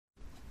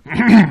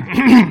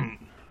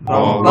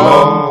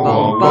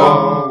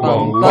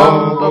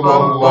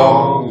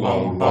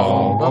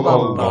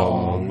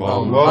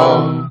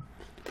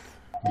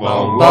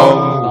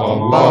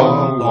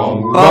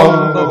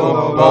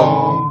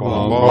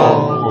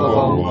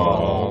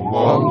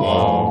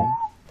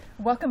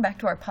Welcome back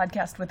to our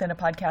podcast within a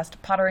podcast,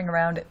 pottering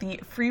around the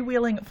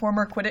freewheeling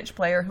former Quidditch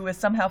player who has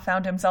somehow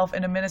found himself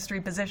in a ministry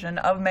position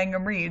of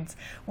Mangum Reeds.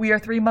 We are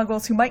three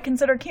muggles who might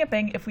consider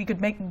camping if we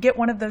could get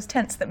one of those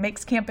tents that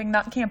makes camping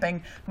not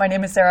camping. My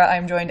name is Sarah. I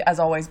am joined, as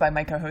always, by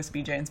my co-hosts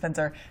BJ and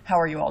Spencer. How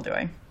are you all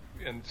doing?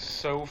 In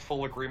so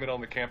full agreement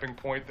on the camping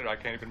point that I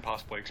can't even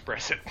possibly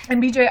express it.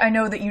 And BJ, I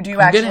know that you do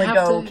actually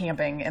go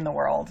camping in the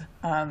world.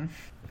 I'm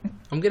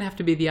going to have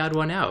to be the odd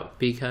one out,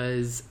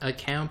 because a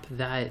camp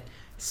that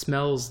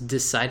smells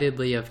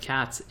decidedly of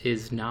cats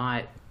is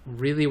not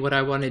really what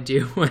I want to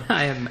do when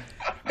I am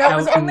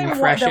out in the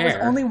fresh air. That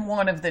was only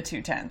one of the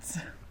two tents.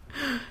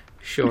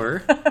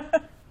 Sure.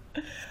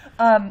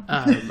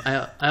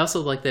 I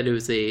also like that it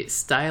was a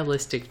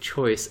stylistic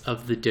choice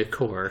of the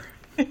decor.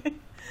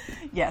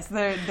 Yes,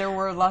 there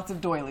were lots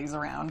of doilies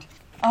around.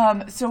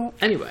 So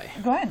anyway,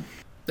 go ahead.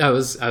 I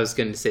was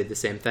going to say the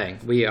same thing.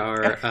 We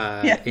are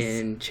yes.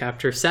 In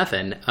Chapter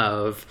 7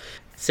 of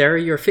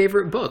Sarah, your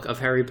favorite book of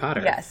Harry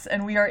Potter. Yes,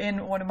 and we are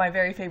in one of my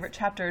very favorite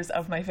chapters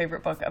of my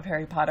favorite book of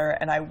Harry Potter,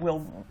 and I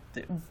will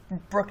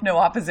brook no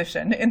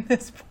opposition in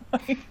this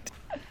point.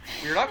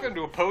 We're not going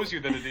to oppose you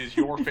that it is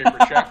your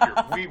favorite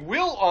chapter. We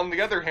will, on the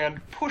other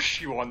hand,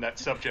 push you on that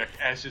subject,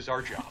 as is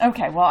our job.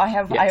 Okay, well, I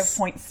have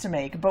points to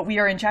make, but we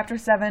are in Chapter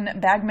 7,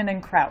 Bagman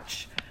and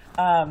Crouch.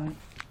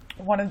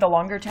 One of the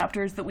longer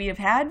chapters that we have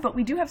had, but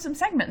we do have some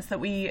segments that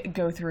we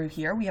go through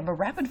here. We have a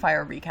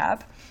rapid-fire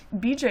recap,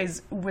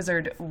 BJ's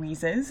Wizard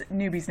Wheezes,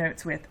 Newbie's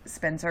Notes with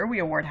Spencer, we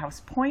award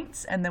house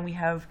points, and then we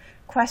have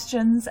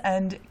questions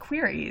and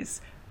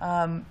queries,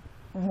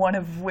 one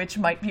of which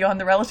might be on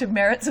the relative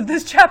merits of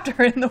this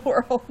chapter in the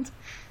world.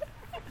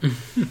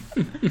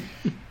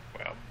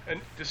 Well,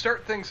 and to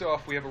start things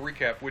off, we have a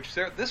recap, which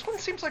this one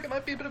seems like it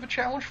might be a bit of a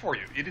challenge for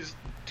you. It is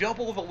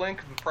double the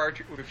length of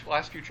the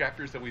last few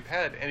chapters that we've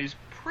had, and is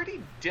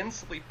pretty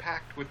densely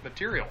packed with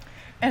material.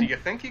 And do you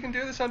think you can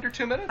do this under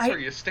 2 minutes, or are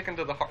you sticking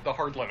to the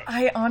hard limit?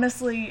 I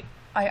honestly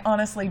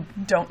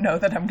don't know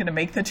that I'm going to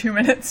make the 2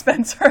 minutes,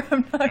 Spencer.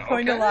 I'm not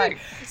going to lie.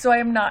 So I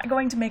am not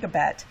going to make a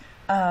bet.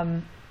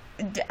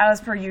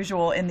 As per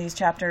usual in these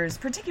chapters,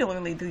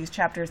 particularly these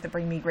chapters that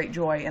bring me great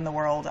joy in the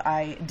world,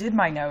 I did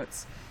my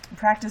notes,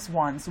 practiced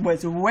once,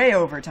 was way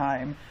over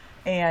time,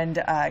 and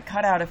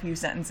cut out a few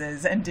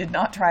sentences and did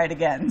not try it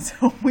again.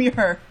 So we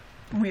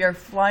are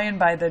flying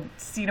by the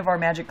seat of our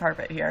magic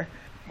carpet here.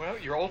 Well,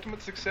 your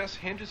ultimate success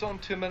hinges on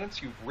 2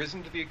 minutes. You've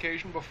risen to the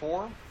occasion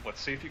before. Let's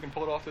see if you can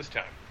pull it off this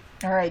time.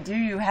 All right, do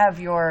you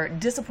have your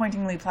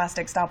disappointingly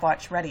plastic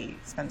stopwatch ready,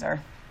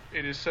 Spencer?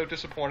 It is so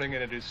disappointing,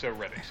 and it is so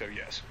ready, so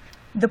yes.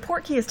 The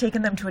portkey has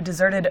taken them to a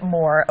deserted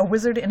moor. A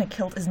wizard in a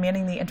kilt is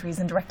manning the entries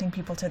and directing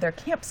people to their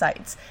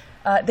campsites.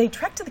 They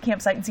trek to the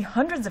campsite and see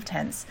hundreds of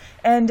tents,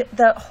 and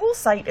the whole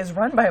site is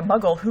run by a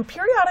muggle who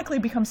periodically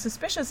becomes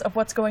suspicious of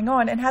what's going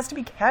on and has to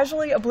be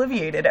casually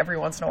obliviated every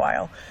once in a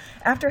while.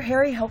 After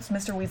Harry helps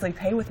Mr. Weasley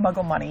pay with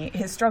muggle money,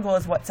 his struggle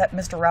is what set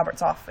Mr.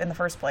 Roberts off in the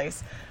first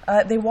place.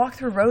 They walk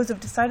through rows of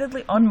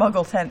decidedly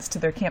un-muggle tents to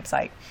their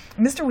campsite.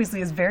 Mr.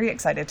 Weasley is very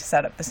excited to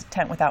set up this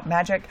tent without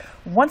magic.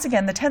 Once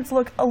again, the tents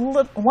look a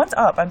little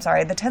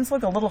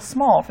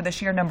small for the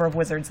sheer number of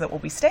wizards that will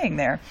be staying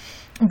there.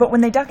 But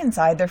when they duck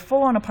inside, they're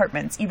full-on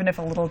apartments, even if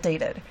a little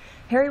dated.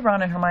 Harry,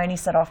 Ron, and Hermione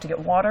set off to get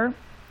water,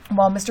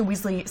 while Mr.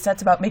 Weasley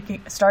sets about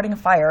starting a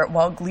fire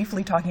while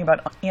gleefully talking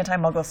about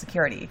anti-muggle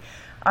security.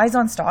 Eyes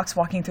on stalks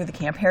walking through the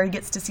camp, Harry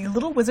gets to see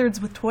little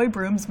wizards with toy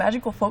brooms,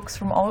 magical folks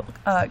from all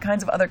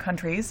kinds of other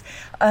countries,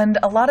 and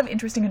a lot of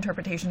interesting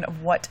interpretation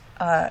of what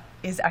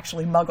is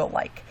actually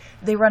muggle-like.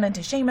 They run into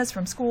Seamus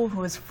from school,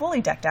 who is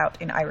fully decked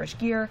out in Irish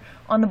gear.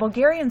 On the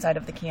Bulgarian side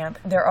of the camp,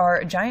 there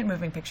are giant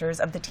moving pictures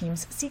of the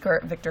team's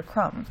seeker, Victor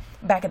Crumb.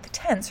 Back at the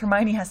tents,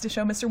 Hermione has to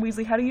show Mr.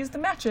 Weasley how to use the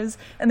matches,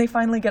 and they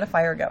finally get a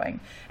fire going.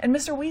 And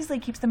Mr.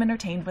 Weasley keeps them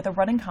entertained with a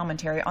running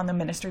commentary on the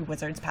Ministry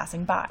wizards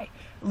passing by.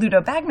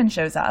 Ludo Bagman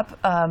shows up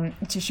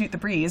to shoot the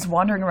breeze,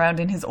 wandering around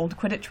in his old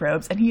Quidditch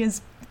robes, and he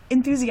is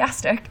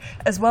enthusiastic,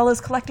 as well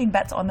as collecting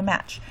bets on the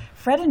match.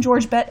 Fred and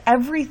George bet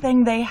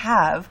everything they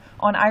have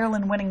on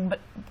Ireland winning but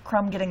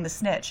Crumb getting the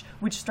snitch,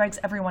 which strikes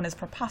everyone as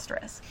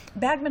preposterous.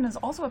 Bagman is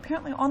also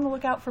apparently on the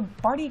lookout for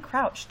Barty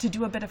Crouch to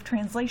do a bit of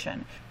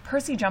translation.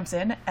 Percy jumps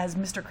in as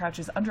Mr.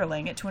 Crouch's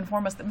underling to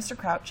inform us that Mr.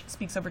 Crouch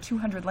speaks over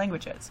 200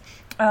 languages.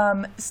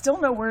 Still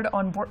no word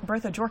on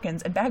Bertha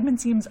Jorkins, and Bagman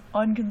seems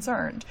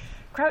unconcerned.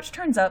 Crouch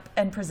turns up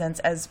and presents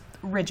as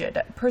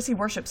rigid. Percy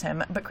worships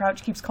him, but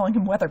Crouch keeps calling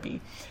him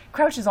Weatherby.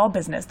 Crouch is all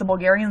business. The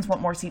Bulgarians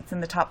want more seats in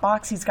the top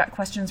box. He's got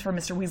questions for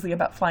Mr. Weasley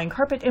about flying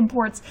carpet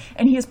imports,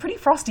 and he is pretty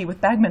frosty with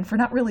Bagman for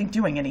not really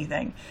doing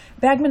anything.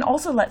 Bagman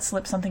also lets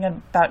slip something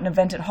about an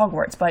event at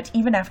Hogwarts, but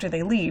even after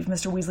they leave,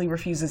 Mr. Weasley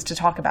refuses to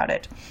talk about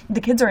it.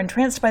 The kids are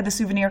entranced by the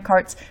souvenir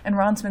carts, and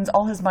Ron spends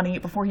all his money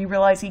before he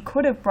realizes he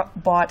could have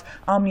bought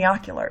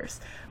omnioculars.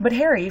 But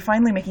Harry,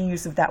 finally making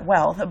use of that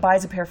wealth,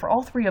 buys a pair for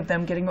all three of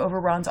them, getting over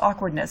Ron's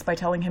awkwardness by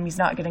telling him he's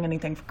not getting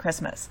anything for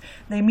Christmas.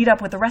 They meet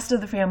up with the rest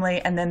of the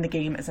family, and then the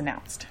game is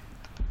announced.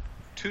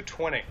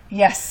 220.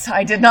 Yes,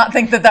 I did not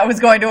think that was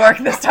going to work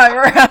this time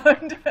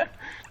around.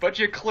 But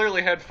you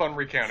clearly had fun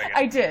recounting it.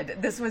 I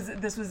did. This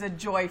was a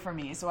joy for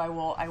me, so I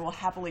will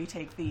happily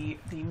take the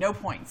no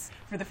points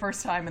for the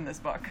first time in this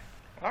book.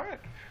 All right.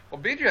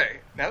 Well, BJ,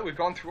 now that we've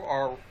gone through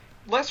our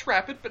less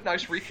rapid but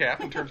nice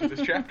recap in terms of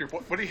this chapter,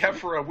 what do you have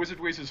for Wizard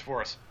Wheezes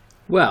for us?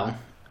 Well,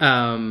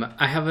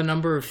 I have a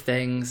number of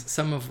things,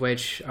 some of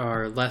which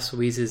are less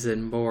wheezes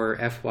and more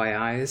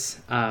FYIs.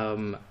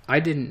 I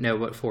didn't know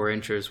what 4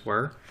 inchers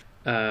were,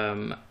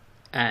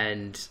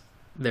 and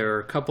there are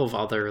a couple of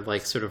other,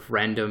 like, sort of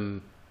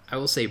random, I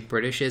will say,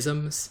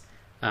 Britishisms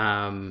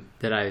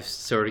that I'm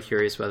sort of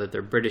curious whether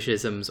they're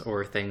Britishisms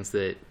or things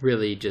that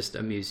really just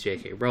amuse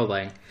J.K.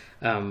 Rowling.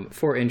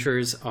 4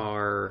 inchers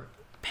are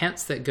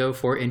pants that go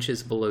 4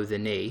 inches below the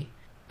knee,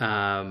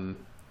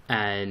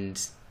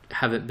 and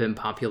haven't been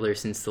popular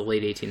since the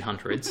late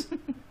 1800s.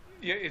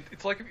 Yeah,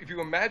 it's like if you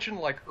imagine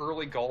like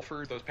early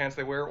golfers, those pants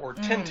they wear, or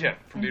Tintin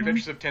from The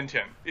Adventures of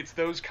Tintin. It's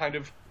those kind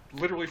of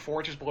literally 4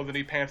 inches below the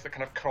knee pants that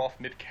kind of cut off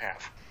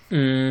mid-calf.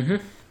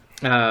 Mm-hmm.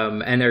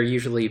 And they're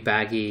usually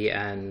baggy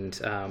and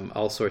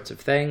all sorts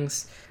of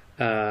things.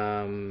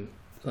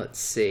 Let's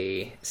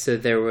see. So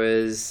there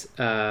was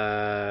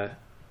a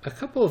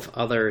couple of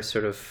other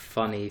sort of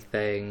funny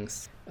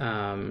things.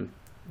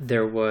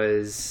 There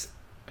was...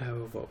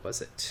 Oh, what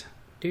was it?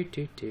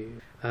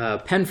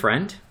 Pen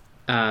Friend,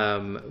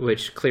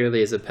 which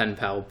clearly is a pen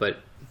pal, but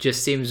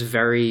just seems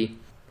very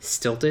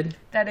stilted.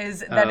 That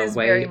is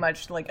very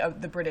much like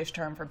the British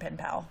term for pen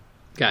pal.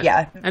 Gotcha.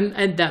 Yeah,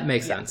 and that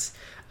makes sense.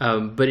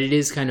 But it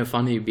is kind of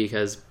funny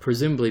because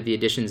presumably the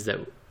editions that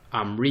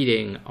I'm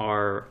reading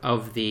are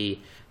of the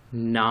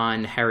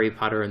non-Harry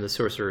Potter and the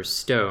Sorcerer's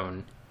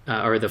Stone,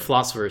 or the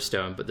Philosopher's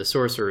Stone, but the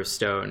Sorcerer's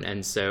Stone,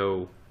 and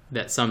so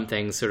that some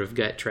things sort of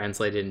get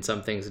translated and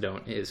some things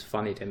don't is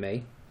funny to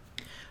me.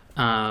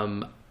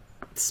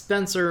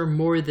 Spencer,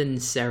 more than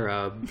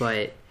Sarah,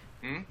 but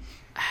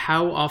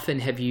how often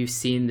have you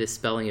seen the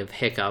spelling of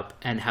hiccup,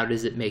 and how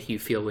does it make you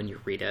feel when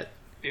you read it?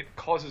 It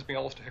causes me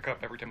almost to hiccup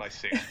every time I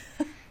see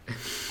it.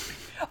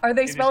 Are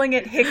they spelling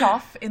it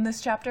hiccough in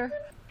this chapter?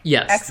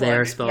 Yes, excellent. They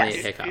are spelling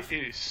it hiccup. It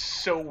is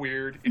so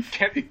weird.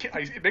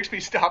 It makes me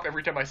stop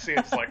every time I see it.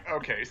 It's like,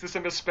 okay, is this a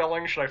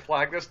misspelling? Should I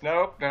flag this?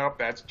 Nope,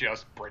 that's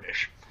just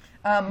British.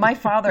 My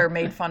father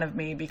made fun of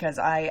me because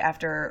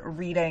after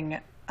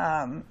reading,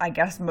 I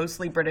guess,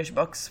 mostly British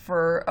books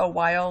for a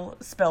while,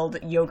 spelled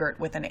yogurt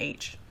with an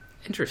H.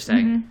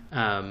 Interesting.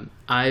 Mm-hmm.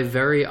 I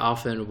very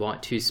often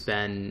want to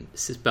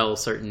spell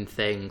certain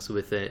things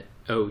with an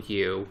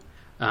OU,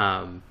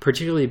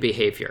 particularly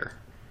behavior.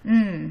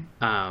 And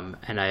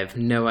I have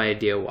no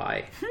idea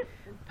why.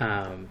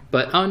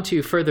 But on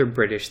to further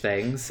British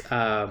things.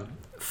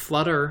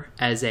 Flutter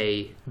as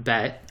a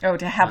bet. Oh,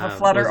 to have a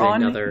flutter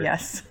on?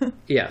 Yes.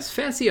 Yes,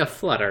 fancy a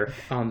flutter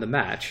on the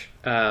match.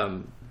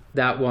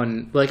 That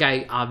one, like,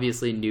 I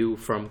obviously knew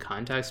from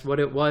context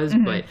what it was,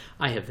 but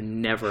I have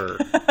never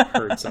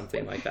heard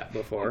something like that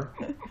before.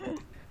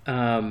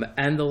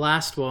 And the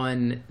last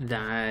one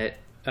that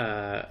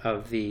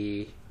of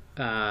the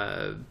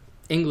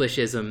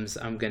Englishisms,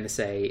 I'm going to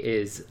say,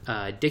 is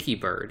Dicky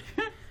Bird,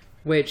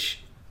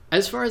 which,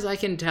 as far as I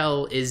can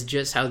tell, is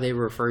just how they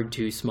referred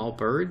to small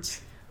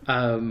birds.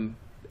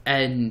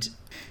 And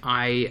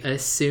I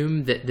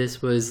assume that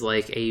this was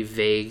like a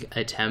vague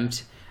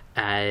attempt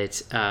at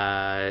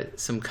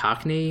some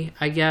Cockney,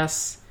 I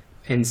guess,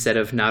 instead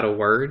of not a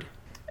word.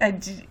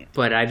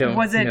 But I don't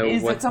know.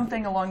 Is it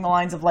something along the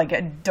lines of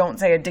like, don't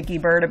say a dicky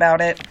bird about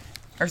it,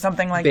 or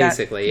something like that?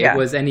 Basically, it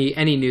was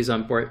any news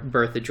on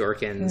Bertha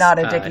Jorkins. Not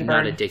a dicky bird.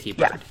 Not a dicky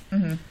bird.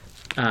 Yeah.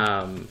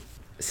 Mm-hmm.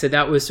 So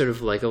that was sort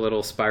of like a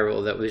little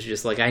spiral that was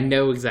just like, I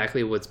know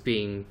exactly what's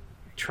being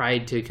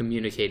tried to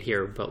communicate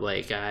here, but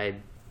like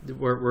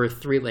we're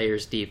 3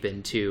 layers deep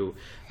into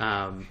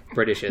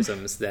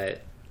Britishisms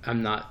that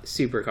I'm not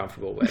super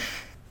comfortable with.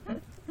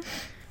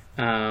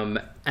 And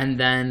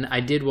then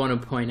I did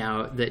want to point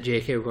out that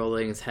J.K.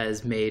 Rowling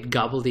has made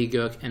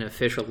gobbledygook an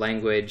official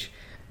language,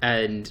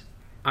 and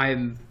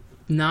I'm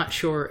not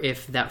sure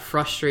if that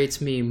frustrates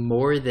me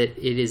more that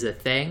it is a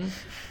thing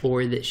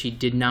or that she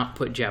did not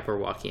put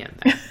Jabberwocky in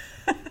there.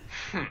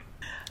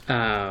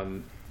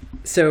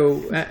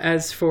 So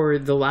as for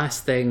the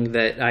last thing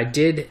that I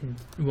did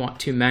want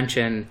to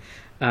mention,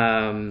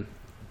 in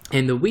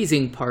the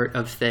wheezing part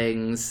of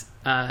things,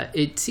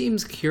 it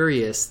seems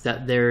curious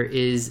that there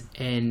is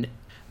an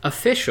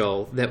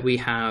official that we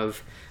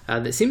have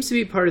that seems to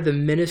be part of the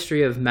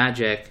Ministry of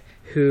Magic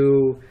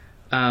who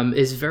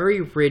is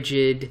very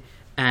rigid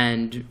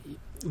and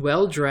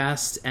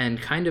well-dressed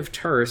and kind of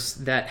terse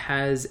that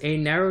has a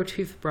narrow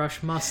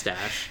toothbrush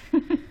mustache.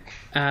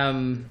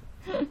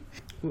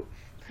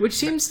 Which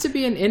seems to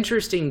be an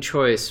interesting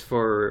choice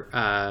for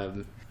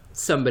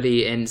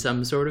somebody in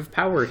some sort of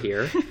power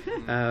here.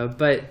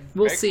 But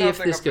we'll see if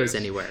this goes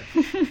anywhere.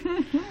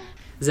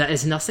 There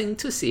is nothing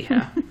to see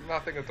here.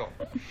 Nothing at all.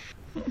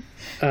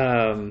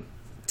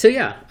 So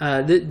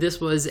yeah, this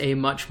was a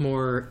much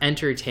more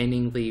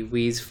entertainingly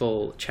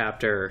wheezeful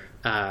chapter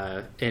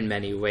in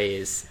many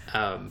ways.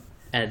 And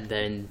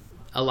then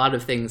a lot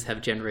of things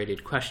have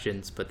generated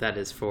questions, but that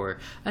is for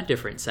a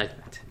different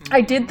segment.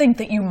 I did think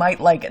that you might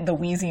like the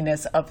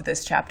wheeziness of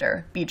this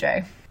chapter,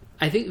 BJ.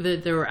 I think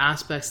that there were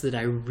aspects that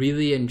I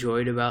really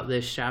enjoyed about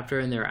this chapter,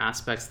 and there are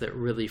aspects that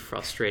really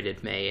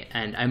frustrated me.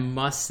 And I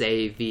must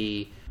say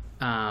the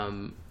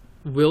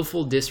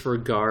willful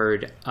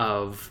disregard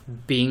of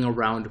being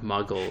around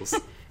muggles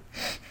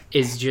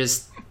is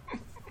just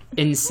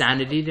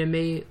insanity to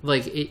me.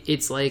 Like,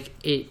 it's like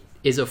it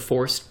is a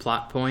forced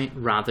plot point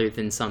rather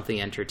than something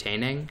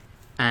entertaining.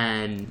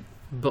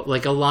 But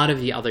like a lot of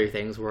the other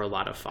things were a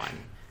lot of fun.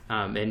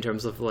 In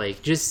terms of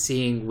like just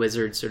seeing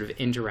wizards sort of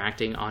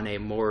interacting on a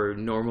more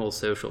normal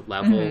social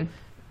level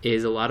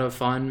is a lot of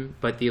fun.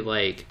 But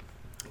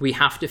we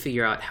have to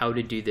figure out how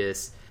to do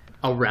this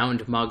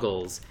around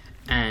muggles,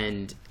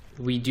 and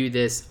we do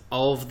this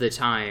all of the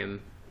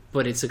time,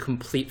 but it's a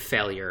complete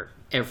failure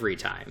every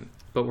time.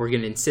 But we're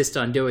going to insist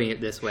on doing it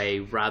this way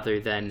rather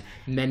than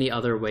many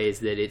other ways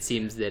that it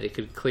seems that it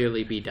could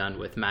clearly be done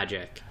with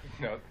magic.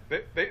 No,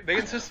 they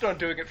insisted on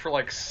doing it for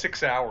like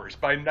 6 hours.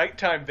 By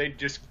nighttime, they'd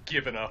just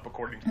given up,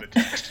 according to the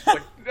text.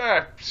 Like,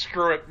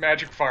 screw it,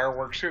 magic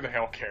fireworks, who the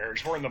hell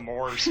cares? We're in the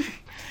moors.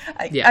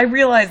 I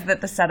realize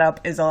that the setup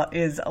is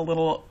a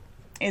little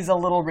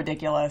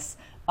ridiculous.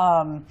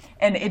 And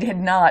it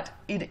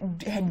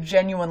had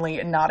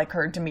genuinely not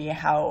occurred to me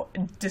how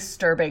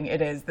disturbing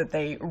it is that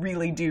they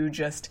really do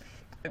just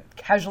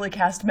casually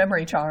cast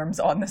memory charms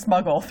on this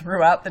muggle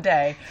throughout the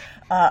day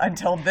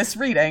until this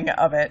reading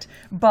of it.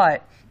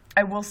 But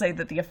I will say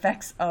that the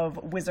effects of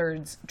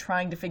wizards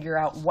trying to figure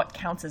out what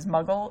counts as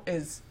muggle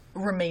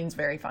remains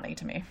very funny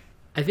to me.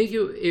 I think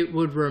it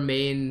would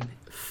remain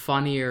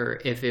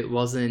funnier if it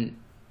wasn't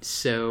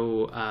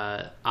so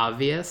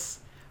obvious.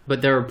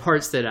 But there are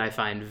parts that I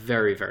find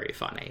very, very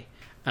funny.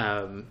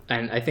 And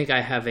I think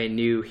I have a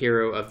new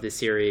hero of the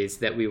series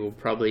that we will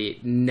probably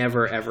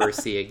never, ever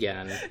see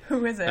again.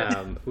 Who is it?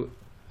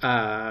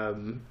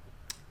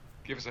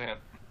 Give us a hint.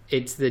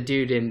 It's the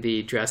dude in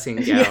the dressing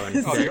gown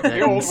Yes.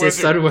 that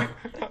insists on...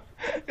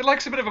 It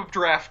likes a bit of a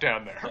draft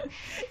down there.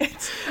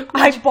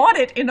 I bought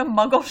it in a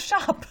muggle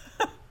shop.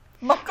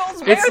 Muggles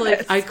wear It's like,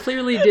 this. I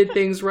clearly did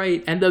things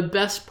right. And the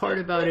best part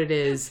about it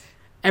is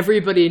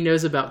everybody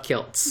knows about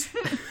kilts.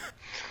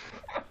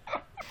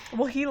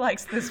 Well, he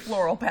likes this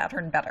floral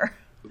pattern better.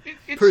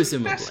 It's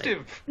Presumably.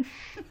 festive.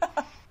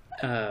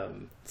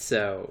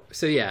 So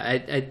yeah,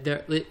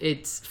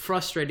 it's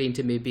frustrating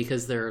to me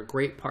because there are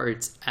great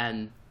parts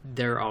and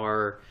there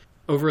are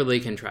overly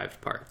contrived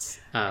parts.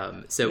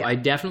 I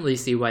definitely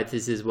see why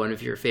this is one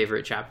of your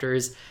favorite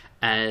chapters,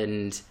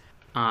 and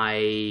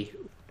I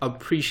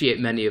appreciate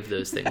many of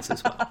those things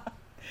as well.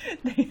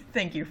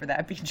 Thank you for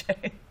that,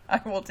 BJ.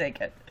 I will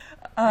take it.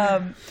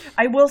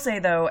 I will say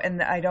though,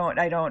 and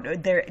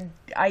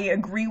I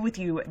agree with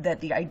you that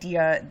the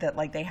idea that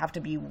like they have to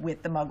be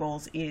with the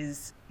muggles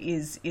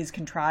is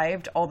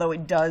contrived, although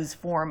it does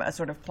form a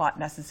sort of plot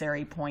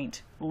necessary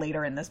point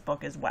later in this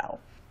book as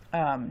well.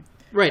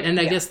 Right, and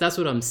I guess that's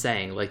what I'm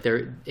saying. Like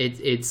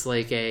it's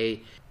like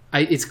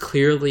it's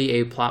clearly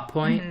a plot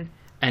point,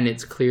 and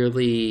it's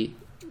clearly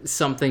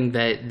something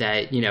that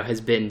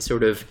has been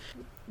sort of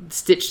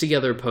stitched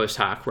together post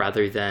hoc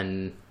rather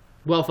than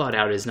well thought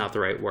out is not the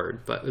right word,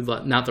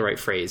 but not the right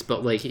phrase.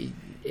 But like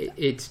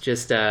it's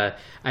just I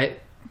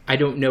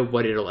don't know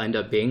what it'll end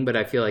up being, but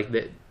I feel like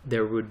that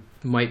there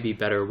might be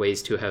better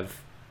ways to have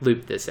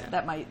looped this in.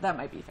 That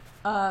might be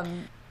fair.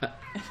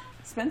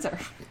 Spencer,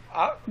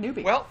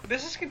 newbie. Well,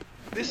 this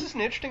is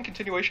an interesting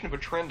continuation of a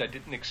trend I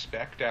didn't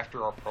expect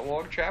after our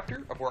prologue chapter,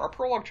 where our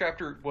prologue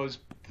chapter was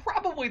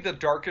probably the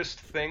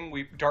darkest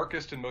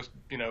and most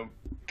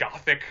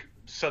gothic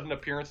sudden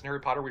appearance in Harry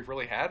Potter we've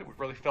really had. It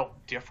really felt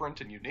different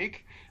and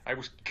unique. I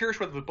was curious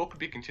whether the book would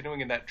be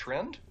continuing in that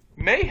trend.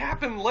 May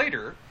happen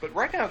later, but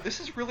right now this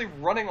is really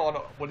running on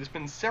what has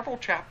been several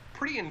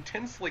pretty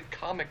intensely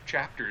comic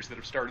chapters that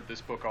have started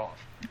this book off.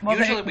 Well,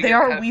 they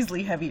are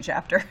Weasley-heavy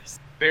chapters.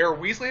 They are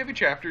Weasley-heavy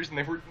chapters,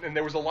 and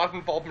there was a lot of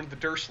involvement of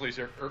the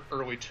Dursleys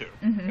early too.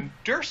 And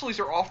Dursleys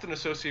are often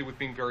associated with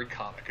being very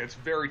comic. It's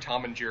very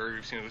Tom and Jerry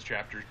we've seen in those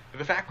chapters. But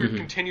the fact we've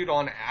continued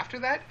on after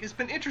that has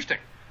been interesting.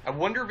 I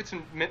wonder if it's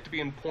meant to be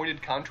in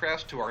pointed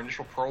contrast to our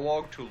initial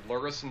prologue to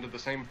lure us into the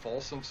same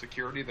false sense of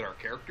security that our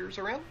characters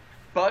are in.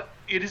 But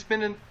it has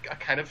been a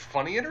kind of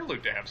funny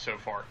interlude to have so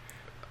far.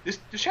 This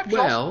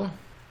chapter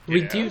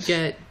do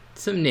get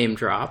some name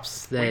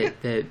drops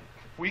that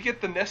we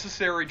get the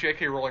necessary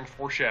J.K. Rowling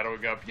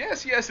foreshadowing of,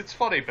 yes, it's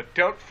funny, but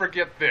don't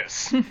forget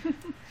this.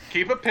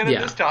 Keep a pin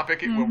in this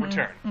topic, it will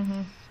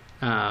return.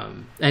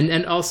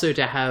 And also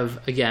to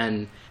have,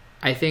 again,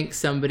 I think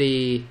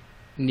somebody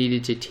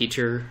needed to teach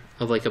her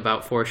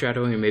about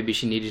foreshadowing, or maybe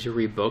she needed to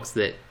read books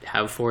that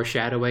have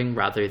foreshadowing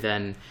rather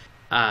than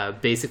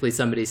basically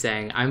somebody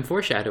saying, I'm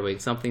foreshadowing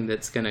something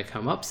that's going to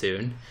come up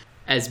soon,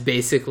 as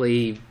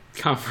basically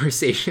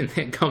conversation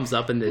that comes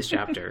up in this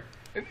chapter.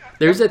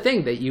 There's a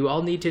thing that you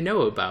all need to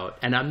know about,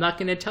 and I'm not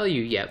going to tell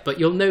you yet, but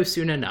you'll know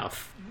soon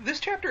enough. This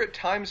chapter at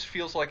times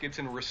feels like it's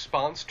in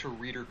response to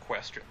reader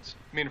questions.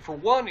 I mean, for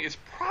one, it's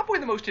probably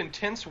the most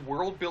intense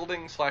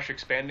world-building /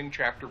 expanding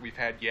chapter we've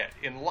had yet,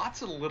 in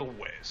lots of little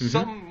ways,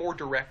 some more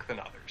direct than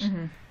others.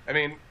 I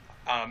mean,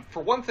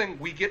 for one thing,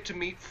 we get to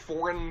meet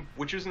foreign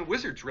witches and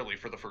wizards, really,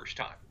 for the first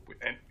time.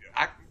 And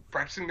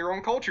practicing their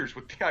own cultures.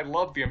 I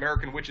love the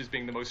American witches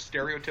being the most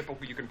stereotypical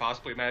you can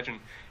possibly imagine,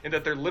 in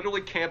that they're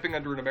literally camping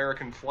under an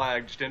American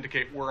flag just to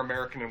indicate we're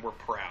American and we're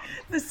proud.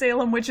 The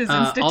Salem Witches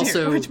Institute,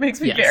 also, which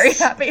makes me very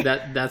happy.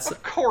 That's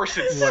of course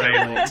it's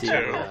Salem,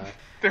 too.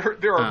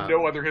 There are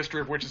no other history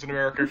of witches in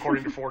America,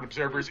 according to foreign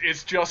observers.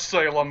 It's just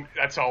Salem.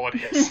 That's all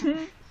it is.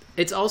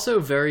 It's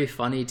also very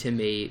funny to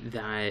me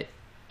that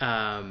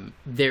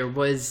there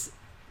was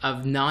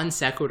a non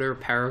sequitur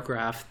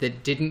paragraph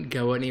that didn't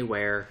go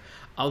anywhere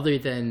other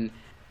than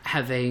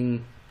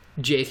having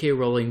J.K.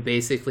 Rowling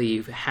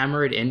basically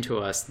hammer it into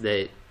us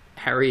that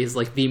Harry is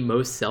the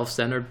most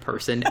self-centered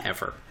person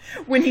ever.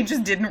 When he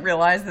just didn't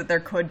realize that there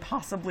could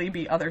possibly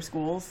be other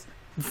schools.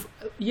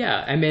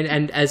 Yeah, I mean,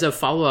 and as a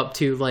follow-up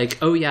to,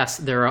 oh yes,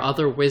 there are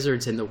other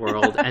wizards in the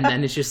world, and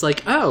then it's just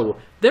oh,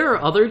 there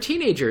are other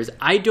teenagers,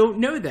 I don't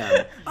know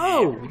them.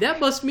 Oh,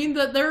 that must mean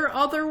that there are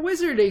other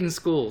wizarding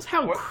schools.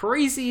 How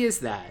crazy is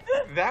that?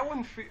 That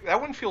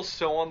one feels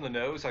so on the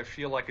nose, I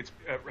feel like it's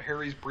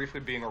Harry's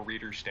briefly being a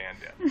reader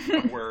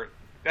stand-in, where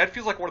that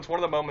feels like it's one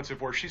of the moments of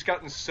where she's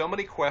gotten so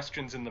many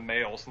questions in the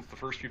mail since the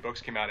first few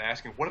books came out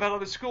asking, what about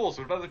other schools,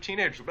 what about other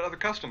teenagers, what about other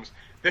customs,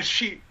 that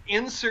she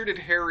inserted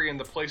Harry in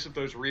the place of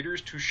those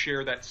readers to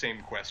share that same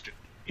question.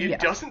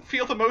 It doesn't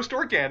feel the most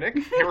organic.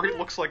 Harry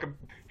looks like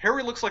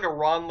a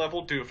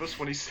Ron-level doofus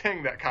when he's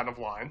saying that kind of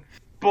line,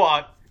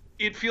 but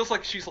it feels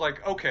like she's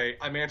okay,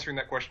 I'm answering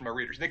that question to my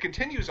readers. And it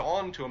continues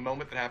on to a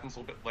moment that happens a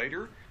little bit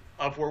later,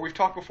 of where we've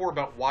talked before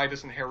about why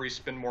doesn't Harry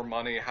spend more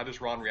money, how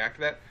does Ron react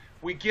to that?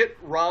 We get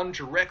Ron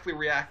directly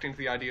reacting to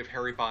the idea of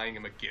Harry buying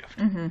him a gift,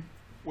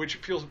 which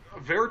feels a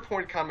very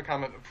pointed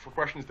comment for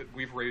questions that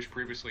we've raised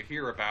previously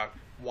here about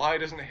why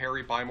doesn't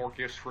Harry buy more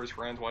gifts for his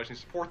friends, why doesn't he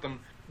support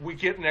them? We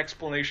get an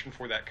explanation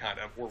for that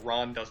where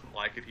Ron doesn't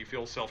like it, he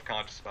feels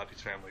self-conscious about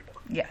his family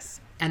more. Yes.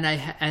 And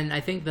I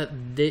think that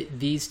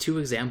these two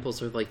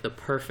examples are the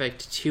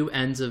perfect two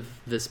ends of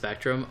the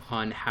spectrum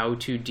on how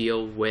to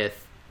deal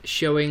with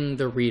showing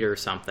the reader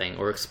something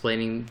or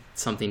explaining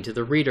something to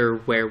the reader,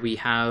 where we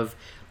have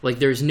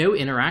there's no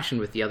interaction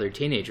with the other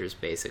teenagers,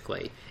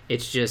 basically.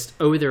 It's just,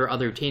 there are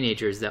other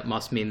teenagers, that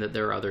must mean that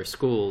there are other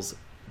schools.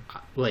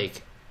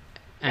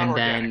 And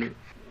then,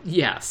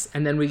 yes,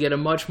 and then we get a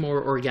much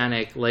more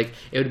organic, it would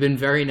have been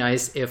very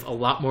nice if a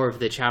lot more of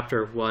the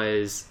chapter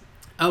was,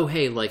 oh,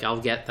 hey,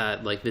 I'll get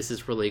that, this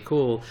is really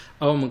cool.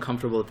 Oh, I'm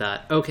uncomfortable with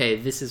that. Okay,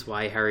 this is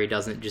why Harry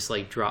doesn't just,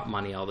 drop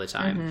money all the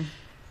time.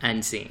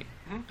 End scene.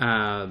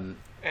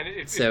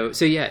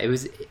 So yeah,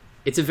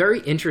 it's a very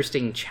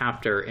interesting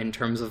chapter in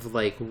terms of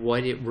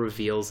what it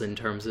reveals in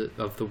terms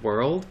of the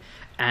world,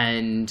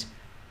 and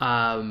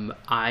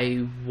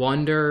I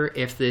wonder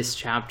if this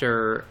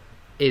chapter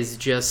is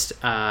just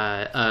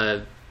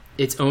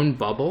its own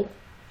bubble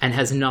and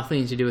has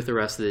nothing to do with the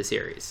rest of the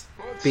series,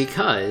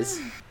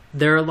 because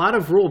there are a lot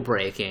of rule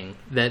breaking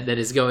that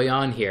is going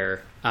on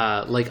here,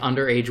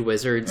 underage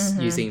wizards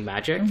using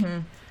magic.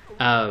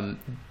 Go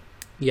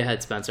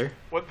ahead, Spencer.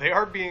 What they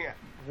are being...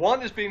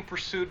 One is being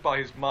pursued by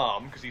his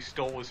mom because he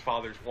stole his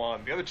father's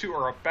wand. The other two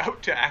are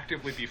about to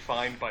actively be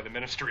fined by the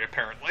ministry,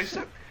 apparently.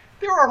 So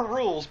there are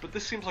rules, but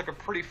this seems like a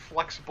pretty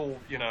flexible,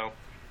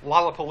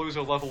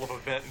 Lollapalooza level of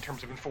event in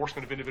terms of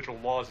enforcement of individual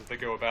laws as they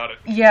go about it.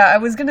 Yeah, I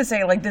was going to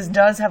say, this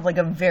does have,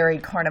 a very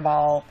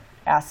Carnival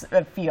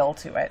feel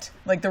to it.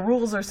 The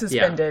rules are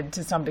suspended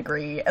to some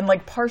degree, and,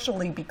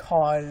 partially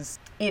because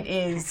it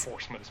is...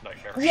 Enforcement is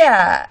nightmarish.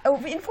 Yeah,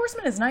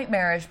 enforcement is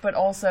nightmarish, but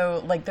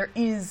also, there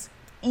is...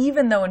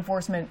 Even though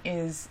enforcement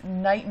is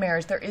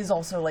nightmarish, there is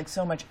also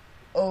so much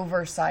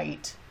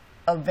oversight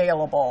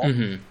available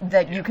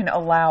that you can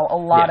allow a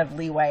lot of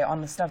leeway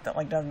on the stuff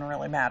that doesn't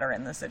really matter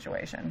in this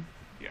situation.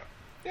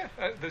 Yeah.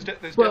 There's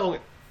definitely.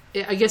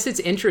 I guess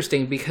it's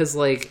interesting because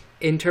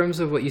in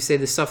terms of what you say,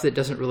 the stuff that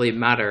doesn't really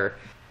matter,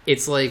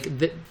 it's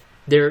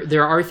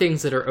there are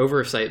things that are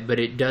oversight, but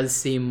it does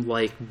seem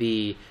like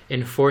the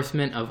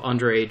enforcement of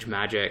underage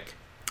magic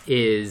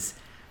is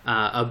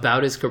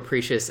about as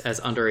capricious as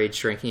underage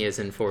drinking is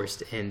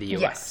enforced in the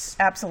U.S. Yes,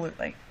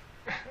 absolutely.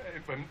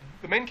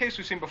 The main case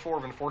we've seen before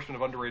of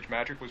enforcement of underage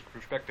magic was with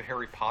respect to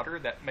Harry Potter.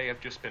 That may have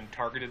just been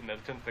targeted in the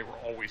sense they were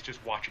always just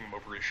watching him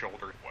over his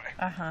shoulder.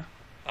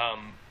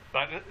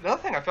 But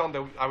another thing I found,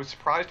 though, I was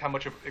surprised how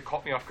much of it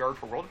caught me off guard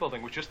for world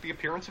building was just the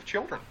appearance of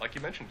children, like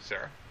you mentioned,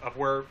 Sarah, of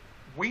where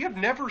we have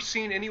never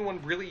seen anyone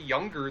really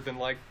younger than,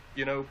 like,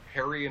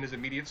 Harry and his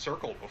immediate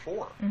circle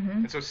before.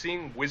 And so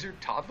seeing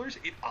wizard toddlers,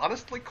 it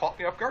honestly caught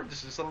me off guard.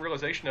 This is some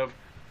realization of,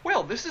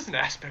 well, this is an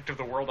aspect of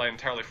the world I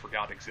entirely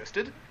forgot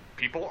existed.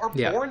 People are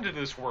born into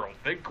this world.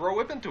 They grow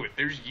up into it.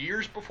 There's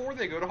years before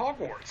they go to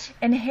Hogwarts.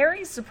 And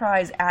Harry's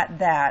surprise at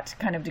that,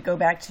 kind of to go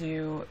back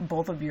to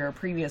both of your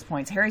previous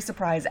points, Harry's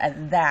surprise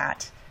at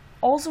that,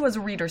 also as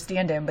a reader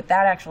stand-in, but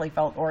that actually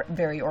felt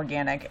very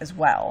organic as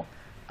well.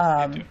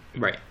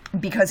 Right.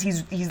 Because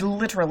he's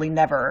literally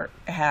never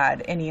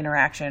had any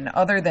interaction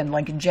other than,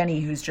 like,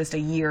 Jenny, who's just a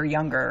year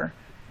younger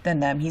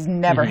than them. He's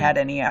never had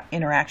any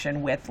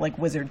interaction with, like,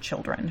 wizard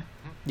children.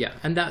 Yeah,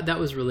 and that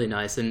was really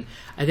nice. And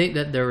I think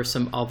that there were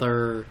some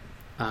other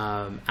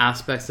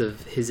aspects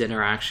of his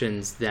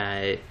interactions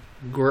that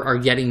are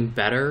getting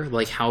better,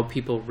 like how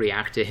people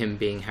react to him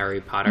being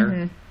Harry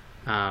Potter.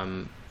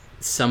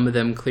 Some of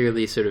them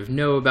clearly sort of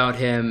know about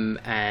him,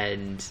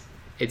 and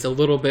it's a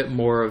little bit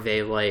more of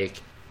a,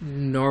 like,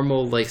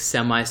 normal, like,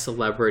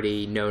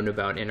 semi-celebrity known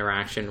about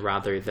interaction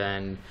rather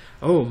than,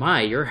 oh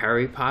my, you're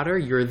Harry Potter?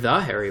 You're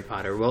the Harry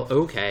Potter. Well,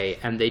 okay.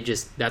 And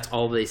that's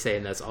all they say,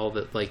 and that's all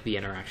that, like, the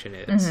interaction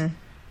is.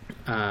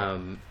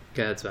 Go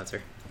ahead,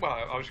 Spencer. Well,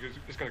 I was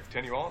just going to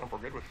continue on, if we're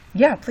good with...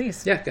 Yeah,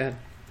 please. Yeah, go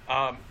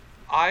ahead.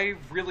 I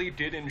really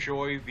did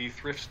enjoy the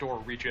thrift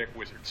store reject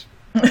wizards.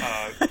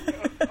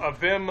 Of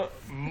them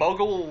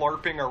muggle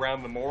LARPing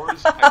around the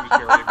moors, I was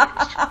very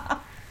amused.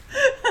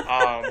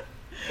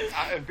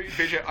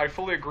 BJ, I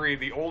fully agree.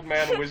 The old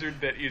man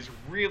wizard that is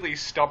really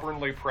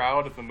stubbornly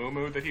proud of the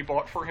moo that he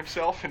bought for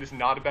himself and is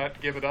not about to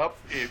give it up,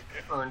 it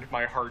earned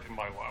my heart and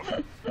my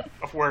love.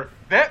 Of where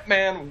that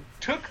man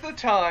took the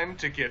time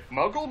to get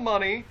muggle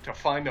money, to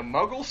find a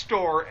muggle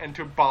store, and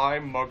to buy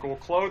muggle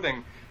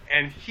clothing.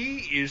 And he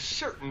is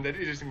certain that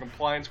it is in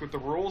compliance with the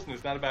rules and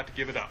is not about to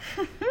give it up.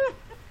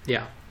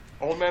 Yeah.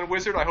 Old man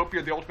wizard, I hope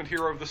you're the ultimate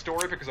hero of the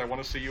story because I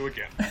want to see you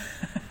again.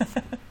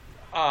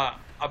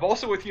 I'm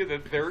also with you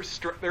that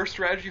their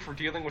strategy for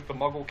dealing with the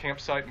Muggle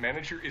campsite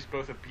manager is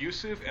both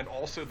abusive and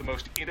also the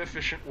most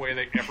inefficient way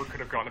they ever could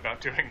have gone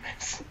about doing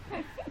this.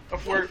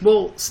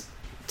 Well,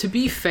 to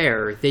be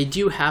fair, they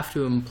do have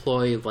to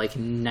employ like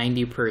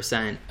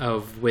 90%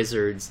 of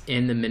wizards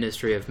in the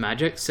Ministry of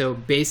Magic, so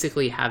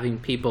basically having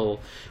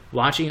people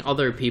watching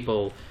other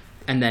people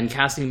and then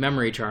casting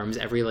memory charms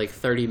every like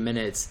 30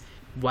 minutes,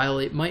 while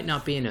it might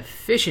not be an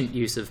efficient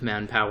use of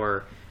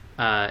manpower,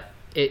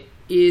 it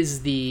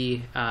is the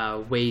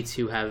way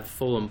to have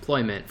full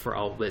employment for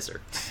all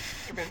wizards.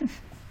 I mean,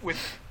 with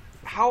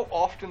how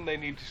often they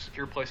need to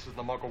secure places in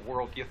the Muggle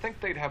world, you think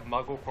they'd have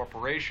Muggle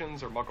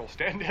corporations or Muggle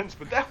stand-ins,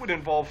 but that would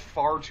involve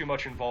far too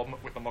much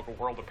involvement with the Muggle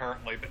world,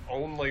 apparently, that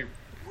only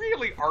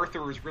really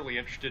Arthur is really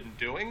interested in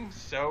doing,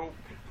 so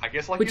I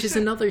guess like Which is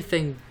another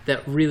thing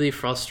that really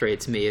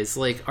frustrates me, is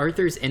like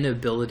Arthur's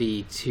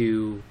inability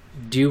to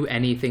do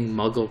anything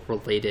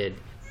Muggle-related.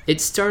 It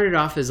started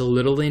off as a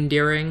little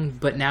endearing,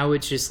 but now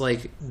it's just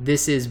like,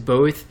 this is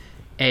both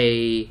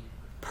a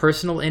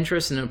personal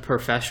interest and a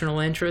professional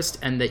interest,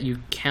 and that you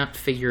can't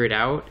figure it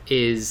out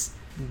is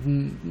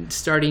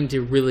starting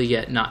to really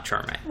get not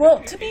charming. Well,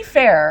 to be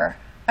fair,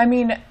 I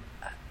mean,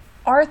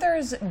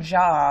 Arthur's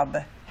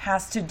job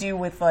has to do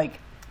with, like,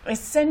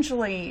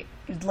 essentially,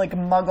 like,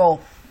 Muggle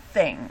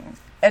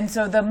things. And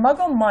so the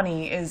Muggle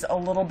money is a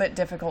little bit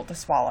difficult to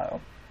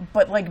swallow.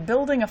 But, like,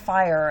 building a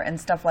fire and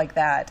stuff like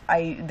that,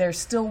 there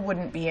still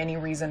wouldn't be any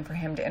reason for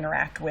him to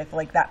interact with,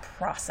 like, that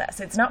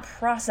process. It's not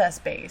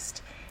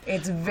process-based.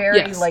 It's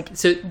very,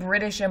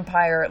 British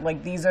Empire,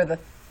 like, these are the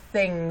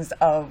things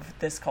of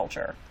this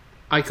culture.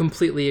 I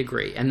completely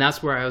agree. And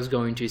that's where I was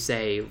going to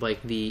say,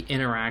 like, the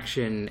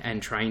interaction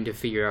and trying to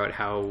figure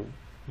out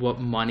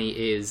what money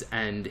is,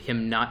 and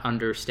him not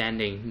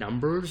understanding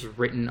numbers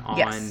written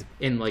on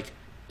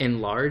in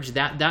large,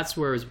 that's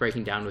where it was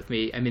breaking down with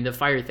me. I mean, the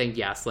fire thing,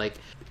 yes, like,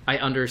 I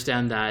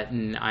understand that,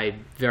 and I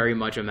very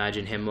much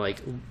imagine him,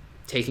 like,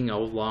 taking a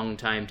long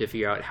time to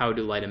figure out how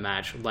to light a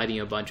match,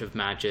 lighting a bunch of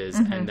matches,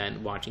 and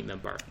then watching them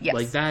burn. Yes.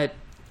 Like,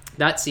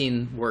 that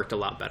scene worked a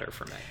lot better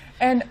for me.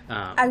 And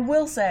I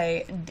will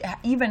say,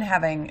 even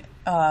having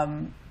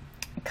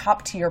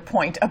copped to your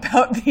point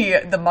about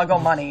the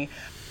Muggle money,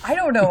 I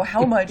don't know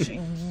how much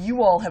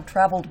you all have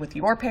traveled with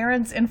your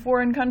parents in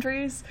foreign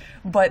countries,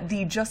 but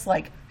the just,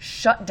 like,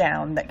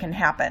 shutdown that can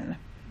happen.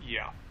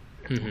 Yeah.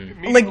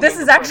 Mm-hmm. Like, this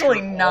is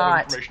actually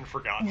not... Information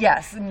forgotten.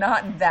 Yes,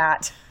 not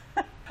that...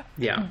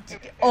 Yeah.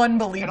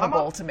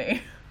 Unbelievable to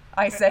me.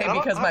 I say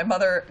because my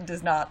mother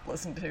does not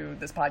listen to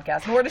this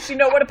podcast, nor does she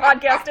know what a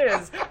podcast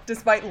is,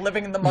 despite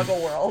living in the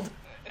Muggle world.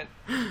 And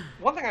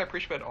one thing I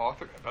appreciate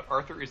about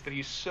Arthur is that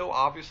he's so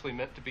obviously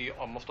meant to be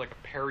almost like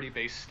a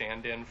parody-based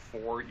stand-in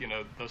for,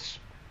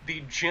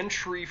 the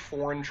gentry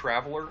foreign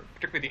traveler,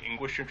 particularly the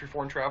English gentry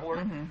foreign traveler.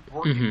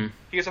 Mm-hmm.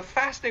 He has a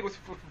fascination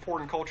with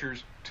foreign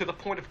cultures to the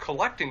point of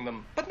collecting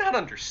them, but not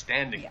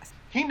understanding. Yes.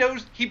 He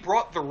knows he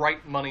brought the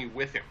right money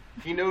with him.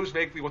 He knows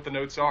vaguely what the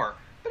notes are,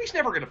 but he's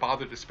never going to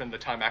bother to spend the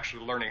time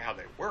actually learning how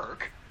they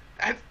work.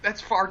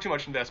 That's far too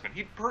much investment.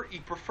 He'd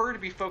prefer to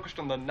be focused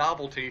on the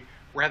novelty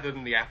rather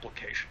than the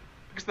application.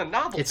 Because the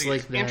novelty it's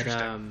like is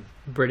interesting.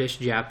 That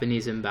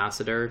British-Japanese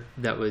ambassador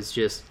that was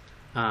just...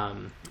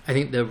 I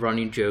think the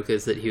running joke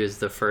is that he was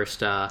the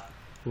first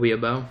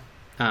weeaboo,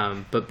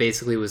 but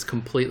basically was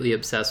completely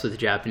obsessed with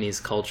Japanese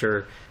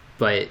culture,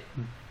 but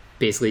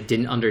basically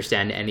didn't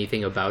understand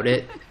anything about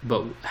it,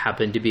 but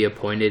happened to be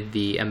appointed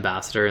the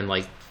ambassador in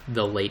like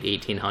the late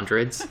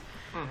 1800s,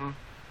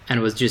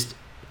 and was just,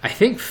 I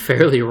think,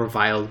 fairly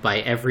reviled by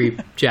every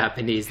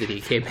Japanese that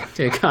he came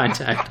into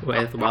contact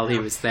with while he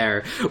was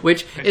there,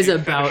 which is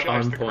about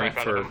on point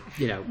for,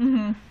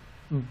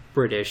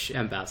 British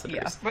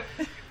ambassadors. Yeah.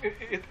 But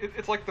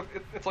it's like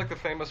the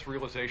famous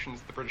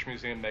realizations the British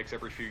Museum makes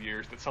every few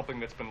years that something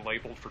that's been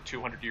labeled for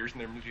 200 years in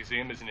their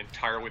museum is in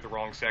entirely the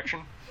wrong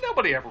section.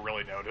 Nobody ever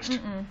really noticed.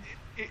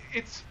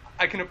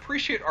 I can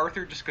appreciate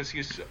Arthur just because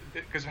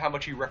of how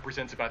much he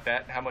represents about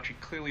that and how much he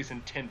clearly is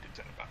intended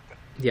about that.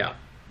 Yeah.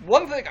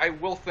 One thing I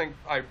will think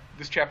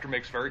this chapter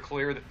makes very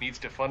clear that needs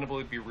to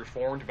fundamentally be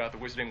reformed about the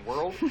Wizarding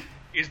World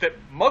is that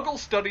Muggle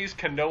studies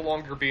can no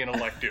longer be an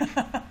elective.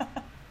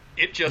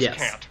 It just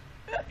can't.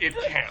 It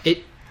can't.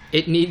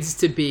 It needs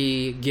to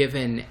be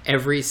given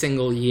every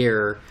single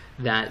year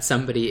that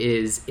somebody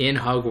is in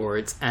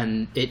Hogwarts,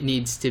 and it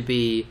needs to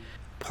be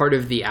part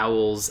of the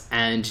Owls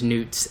and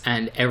Newts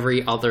and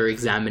every other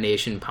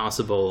examination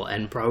possible,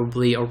 and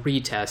probably a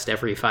retest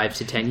every 5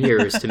 to 10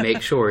 years to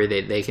make sure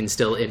that they can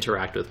still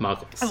interact with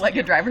Muggles. Like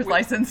a driver's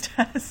license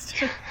test.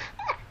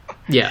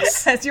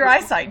 Yes. Has your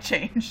eyesight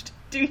changed?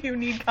 Do you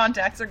need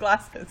contacts or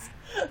glasses?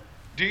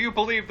 Do you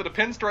believe that a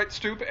pinstripe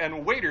stoop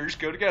and waiters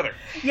go together?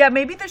 Yeah,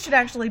 maybe this should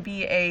actually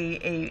be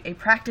a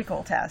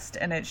practical test,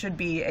 and it should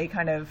be a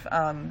kind of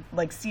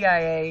like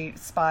CIA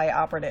spy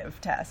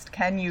operative test.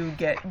 Can you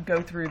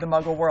go through the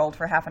Muggle world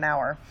for half an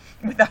hour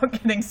without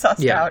getting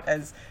sussed out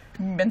as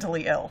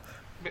mentally ill?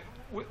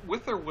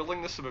 With their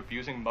willingness of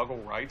abusing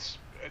Muggle rights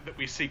that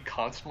we see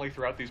constantly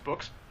throughout these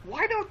books,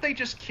 why don't they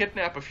just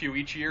kidnap a few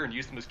each year and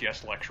use them as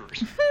guest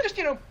lecturers? Just,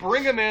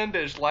 bring them in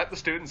to just let the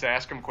students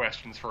ask them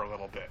questions for a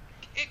little bit.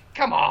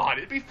 Come on,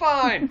 it'd be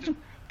fine. Just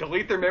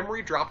delete their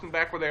memory, drop them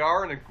back where they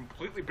are in a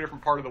completely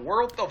different part of the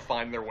world. They'll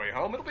find their way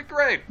home. It'll be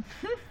great.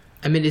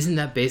 I mean, isn't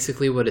that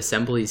basically what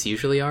assemblies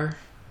usually are?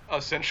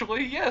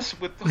 Essentially, yes,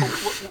 with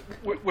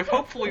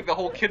hopefully the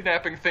whole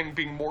kidnapping thing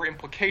being more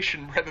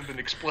implication rather than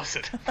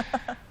explicit.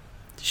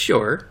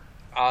 Sure.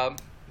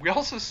 We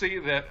also see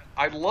that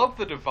I love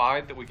the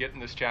divide that we get in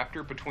this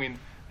chapter between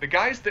the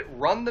guys that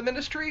run the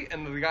ministry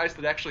and the guys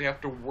that actually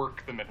have to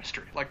work the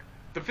ministry. Like,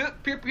 the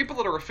people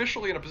that are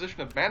officially in a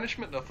position of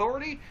management and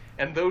authority,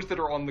 and those that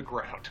are on the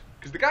ground.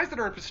 Because the guys that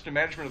are in a position of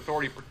management and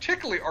authority,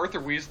 particularly Arthur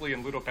Weasley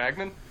and Ludo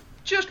Bagman,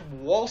 just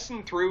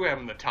waltzing through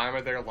having the time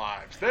of their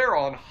lives. They're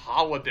on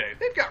holiday.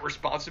 They've got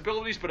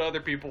responsibilities, but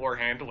other people are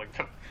handling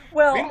them.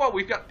 Well, meanwhile,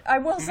 we've got... I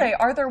will say,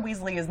 Arthur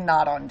Weasley is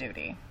not on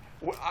duty.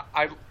 Well,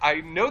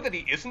 I know that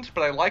he isn't,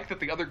 but I like that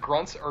the other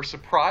grunts are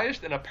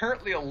surprised and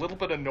apparently a little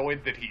bit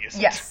annoyed that he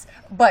isn't. Yes,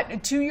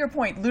 but to your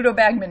point, Ludo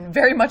Bagman,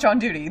 very much on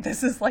duty.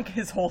 This is like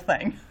his whole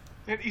thing.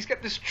 And he's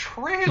got this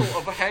trail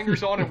of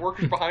hangers-on and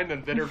workers behind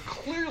him that are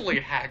clearly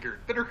haggard,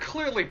 that are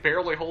clearly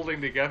barely holding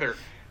together,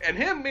 and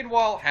him,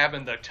 meanwhile,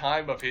 having the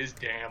time of his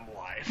damn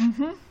life.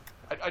 Mm-hmm.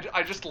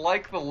 I just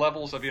like the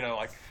levels of,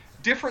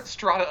 different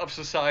strata of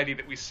society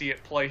that we see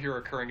at play here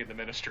occurring in the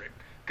Ministry.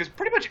 Because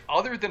pretty much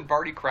other than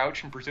Barty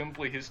Crouch and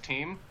presumably his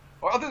team,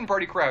 or other than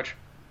Barty Crouch,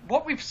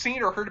 what we've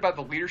seen or heard about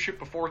the leadership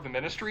before the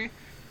Ministry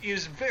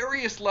is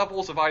various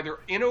levels of either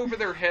in over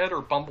their head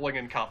or bumbling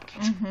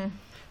incompetence. Mm-hmm.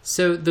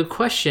 So the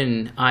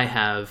question I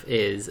have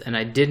is, and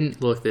I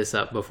didn't look this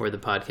up before the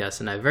podcast,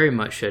 and I very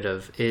much should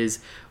have,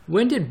 is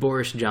when did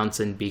Boris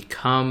Johnson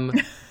become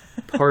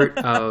part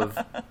of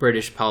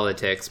British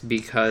politics?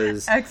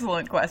 Because...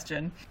 Excellent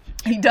question.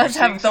 He does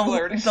have the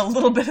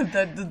little bit of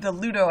the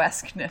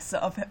Ludo-esqueness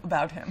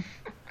about him.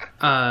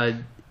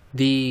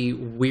 The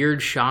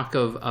weird shock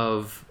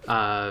of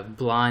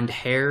blonde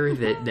hair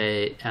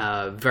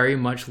that very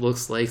much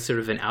looks like sort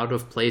of an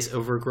out-of-place,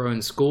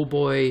 overgrown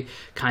schoolboy,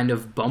 kind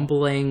of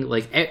bumbling,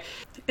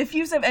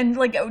 effusive and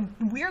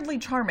weirdly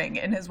charming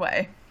in his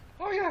way.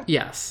 Oh yeah.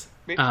 Yes.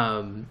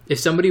 If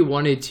somebody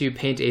wanted to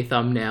paint a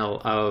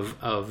thumbnail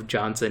of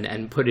Johnson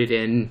and put it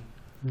in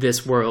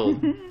this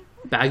world,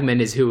 Bagman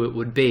is who it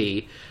would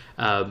be,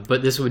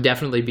 but this would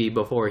definitely be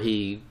before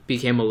he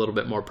became a little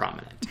bit more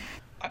prominent.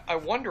 I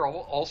wonder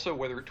also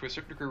whether it to a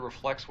certain degree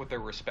reflects what their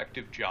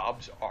respective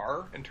jobs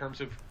are in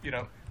terms of,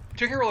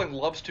 J.K. Rowling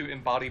loves to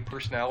embody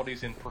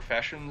personalities in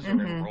professions or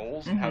in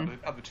roles and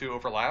how the two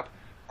overlap.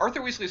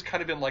 Arthur Weasley's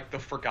kind of in the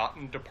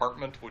forgotten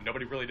department where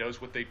nobody really knows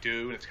what they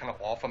do and it's kind of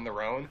off on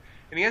their own.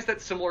 And he has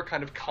that similar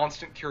kind of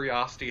constant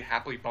curiosity,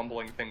 happily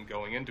bumbling thing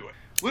going into it.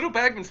 Ludo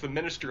Bagman's the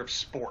Minister of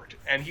Sport,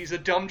 and he's a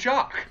dumb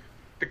jock.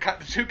 The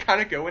two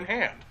kind of go in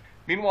hand.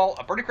 Meanwhile,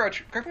 Barty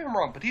Crouch, correct me if I'm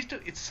wrong, but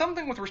it's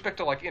something with respect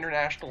to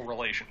international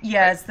relations.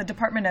 Yeah, right? It's the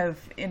Department of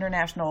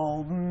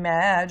International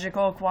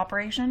Magical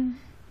Cooperation.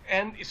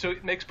 And so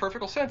it makes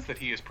perfect sense that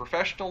he is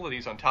professional, that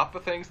he's on top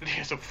of things, that he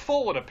has a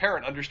full and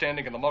apparent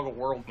understanding of the Muggle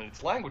world and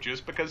its languages,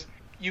 because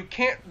you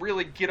can't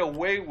really get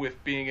away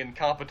with being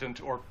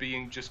incompetent or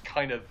being just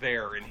kind of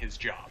there in his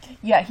job.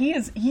 Yeah, he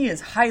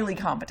is highly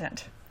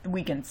competent.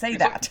 We can say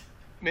that.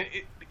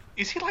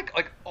 Is he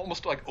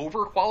almost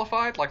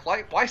overqualified?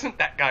 Why isn't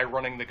that guy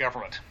running the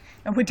government?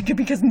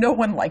 Because no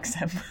one likes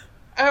him.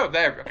 Oh,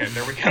 there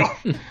we go.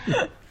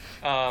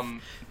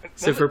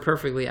 So for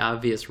perfectly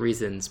obvious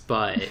reasons,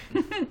 but...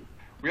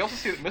 We also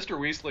see that Mr.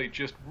 Weasley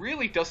just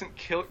really doesn't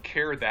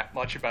care that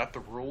much about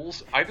the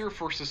rules, either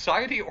for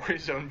society or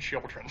his own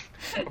children.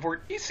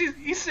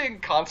 He's seeing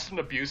constant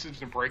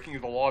abuses and breaking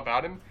of the law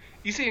about him.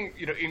 He's seeing,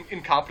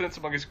 incompetence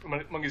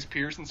among his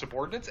peers and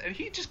subordinates, and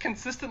he just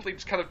consistently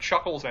just kind of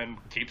chuckles and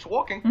keeps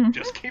walking. Mm-hmm.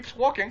 Just keeps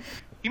walking.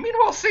 He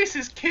meanwhile sees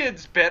his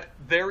kids bet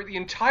the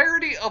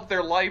entirety of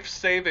their life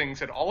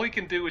savings, and all he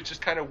can do is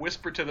just kind of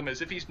whisper to them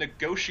as if he's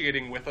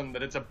negotiating with them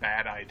that it's a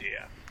bad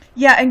idea.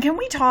 Yeah, and can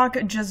we talk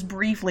just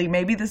briefly,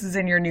 maybe this is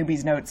in your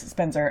newbies notes,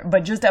 Spencer,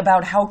 but just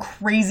about how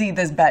crazy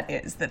this bet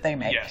is that they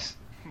make. Yes.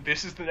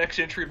 This is the next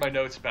entry of my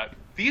notes about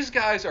these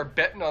guys are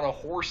betting on a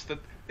horse that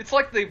it's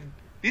like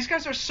these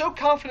guys are so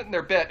confident in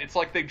their bet, it's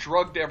like they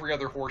drugged every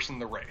other horse in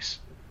the race.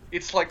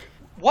 It's like,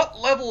 what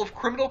level of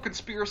criminal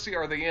conspiracy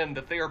are they in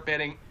that they are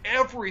betting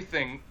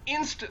everything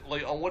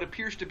instantly on what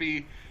appears to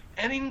be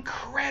an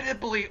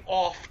incredibly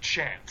off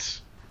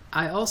chance?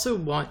 I also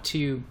want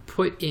to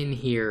put in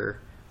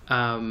here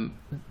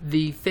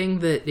the thing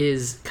that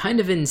is kind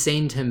of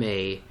insane to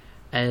me,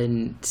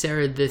 and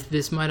Sarah,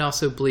 this might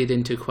also bleed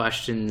into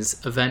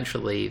questions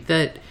eventually,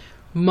 that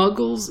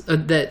Muggles,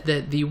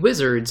 that the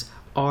wizards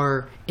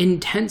are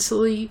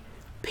intensely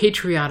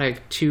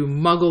patriotic to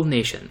Muggle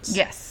nations.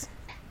 Yes.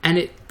 And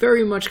it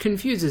very much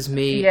confuses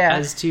me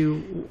as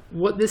to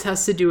what this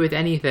has to do with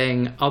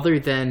anything other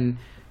than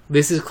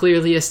this is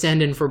clearly a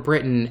stand-in for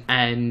Britain,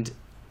 and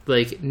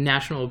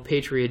national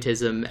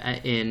patriotism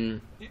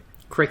in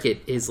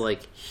cricket is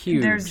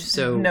huge. There's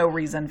no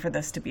reason for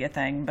this to be a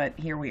thing, but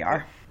here we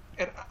are.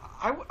 And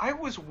I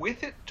was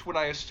with it when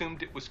I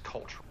assumed it was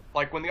cultural.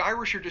 When the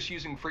Irish are just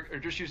using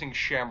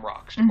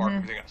shamrocks to mark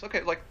everything else.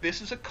 Okay,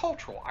 this is a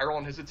cultural.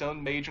 Ireland has its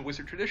own mage and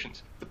wizard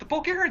traditions. But the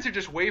Bulgarians are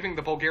just waving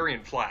the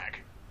Bulgarian flag.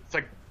 It's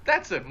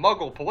that's a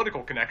Muggle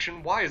political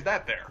connection. Why is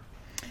that there?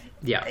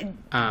 Yeah,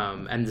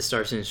 and the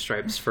Stars and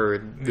Stripes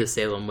for the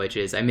Salem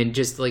witches. I mean,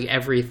 just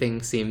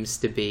everything seems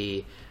to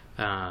be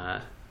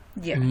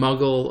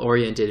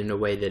Muggle-oriented in a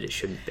way that it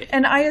shouldn't be.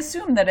 And I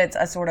assume that it's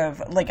a sort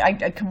of, I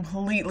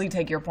completely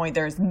take your point.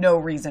 There's no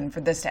reason for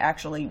this to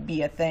actually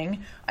be a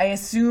thing. I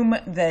assume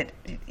that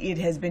it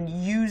has been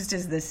used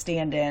as the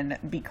stand-in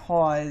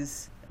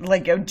because,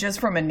 just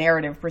from a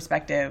narrative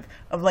perspective,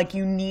 of,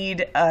 you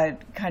need a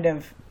kind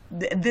of...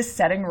 This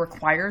setting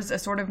requires a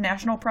sort of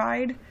national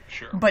pride.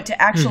 Sure. But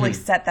to actually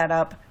set that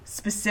up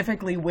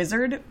specifically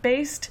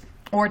wizard-based...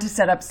 or to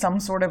set up some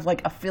sort of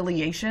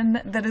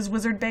affiliation that is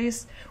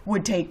wizard-based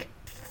would take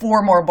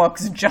 4 more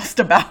books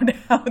just about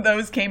how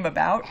those came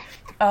about.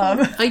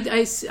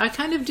 I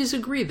kind of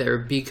disagree there,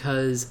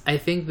 because I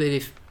think that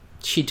if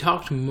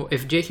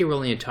J.K.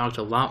 Rowling had talked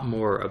a lot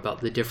more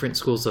about the different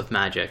schools of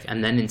magic,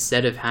 and then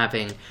instead of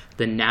having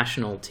the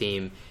national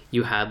team,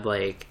 you had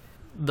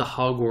the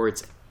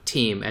Hogwarts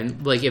team,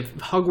 and if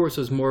Hogwarts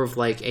was more of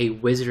a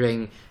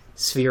wizarding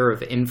sphere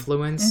of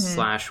influence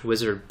 /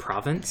 wizard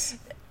province.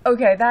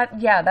 Okay,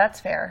 that's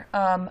fair.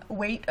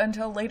 Wait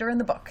until later in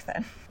the book,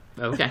 then.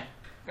 Okay.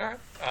 All right.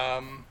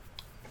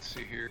 Let's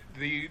see here.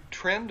 The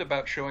trend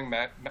about showing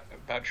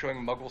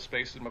Muggle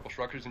spaces, Muggle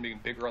structures, and being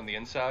bigger on the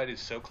inside is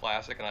so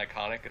classic and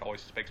iconic. It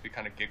always just makes me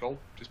kind of giggle,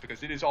 just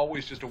because it is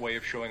always just a way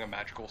of showing a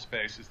magical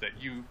space. Is that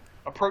you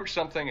approach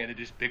something and it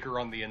is bigger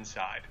on the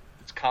inside.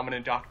 It's common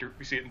in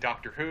we see it in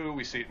Doctor Who,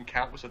 we see it in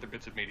countless other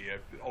bits of media.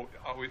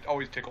 It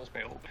always tickles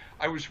me a little bit.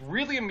 I was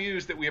really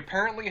amused that we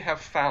apparently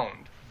have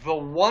found the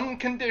one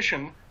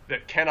condition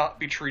that cannot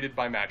be treated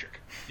by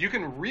magic. You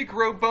can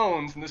regrow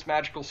bones in this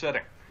magical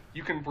setting.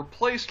 You can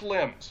replace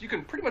limbs. You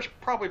can pretty much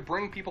probably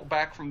bring people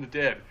back from the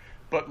dead.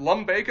 But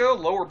lumbago,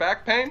 lower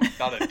back pain,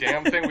 not a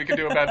damn thing we can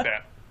do about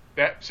that.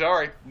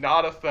 Sorry,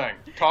 not a thing.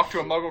 Talk to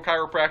a Muggle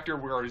chiropractor,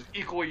 we are as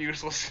equally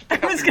useless. I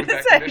was going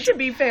to say, to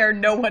be fair,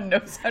 no one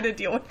knows how to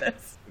deal with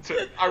this.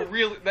 So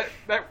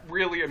that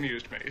really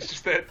amused me. It's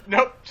just that,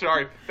 nope,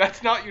 sorry,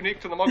 that's not unique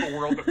to the Muggle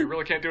world, that we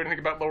really can't do anything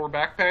about lower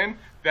back pain.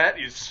 That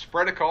is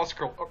spread across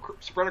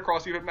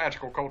even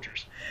magical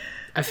cultures.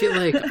 I feel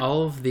like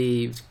all of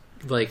the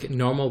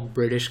normal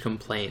British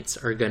complaints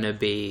are going to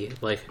be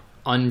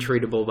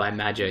untreatable by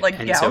magic,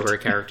 and gout. So our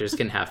characters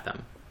can have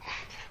them.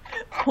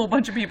 A whole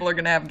bunch of people are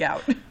going to have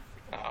gout.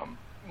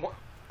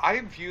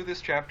 I view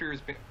this chapter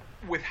as being,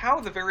 with how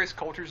the various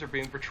cultures are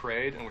being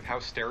portrayed and with how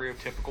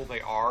stereotypical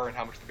they are and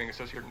how much they're being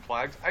associated in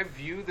flags, I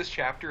view this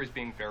chapter as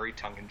being very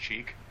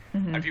tongue-in-cheek.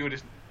 I view it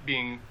as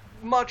being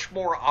much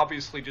more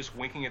obviously just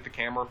winking at the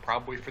camera,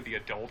 probably for the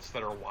adults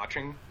that are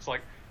watching. It's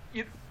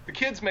the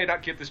kids may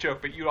not get this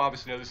joke, but you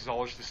obviously know this is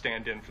all just a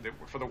stand-in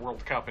for the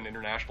World Cup and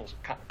international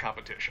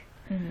competition.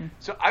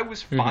 So I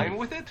was fine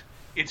with it.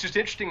 It's just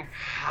interesting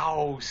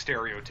how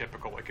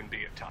stereotypical it can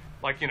be at times.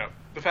 Like,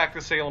 the fact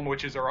that Salem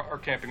witches are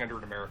camping under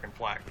an American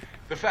flag.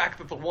 The fact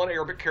that the one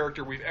Arabic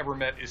character we've ever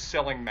met is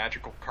selling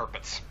magical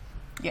carpets.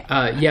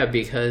 Yeah,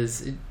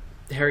 because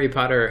Harry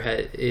Potter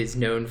is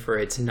known for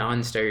its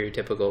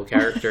non-stereotypical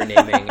character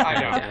naming and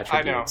attributes.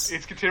 I know.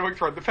 It's continuing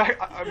throughout. The fact,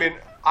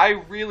 I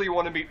really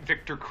want to meet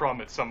Victor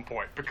Crumb at some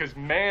point, because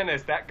man,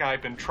 has that guy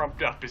been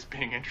trumped up as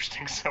being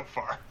interesting so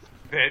far.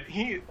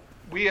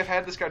 We have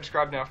had this guy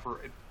described now for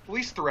at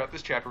least throughout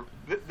this chapter,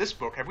 this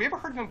book. Have we ever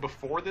heard of him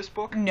before this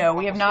book? No,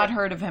 we have not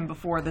heard of him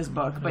before this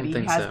book, but he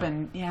has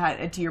been,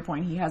 to your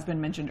point, he has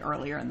been mentioned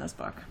earlier in this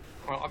book.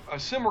 Well, I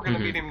assume we're going to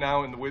meet him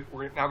now,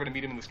 we're now going to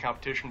meet him in this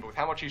competition, but with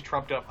how much he's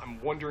trumped up,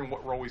 I'm wondering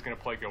what role he's going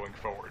to play going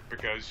forward,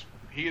 because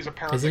he is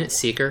apparently... Isn't it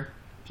Seeker?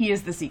 He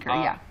is the Seeker,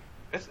 yeah.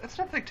 That's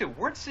another thing, too.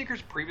 Weren't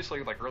Seekers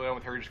previously, like early on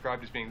with Harry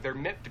described as being, they're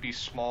meant to be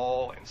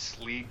small and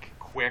sleek,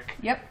 quick.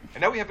 Yep.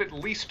 And now we have at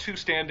least 2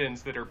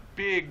 stand-ins that are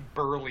big,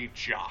 burly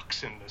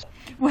jocks in this.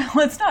 Well,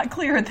 it's not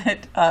clear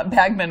that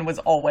Bagman was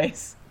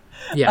always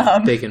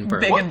big and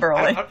burly. Big and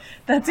burly.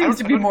 That seems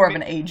to be more of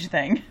an age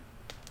thing.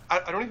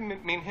 I don't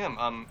even mean him.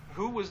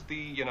 Who was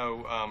the,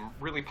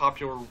 really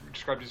popular,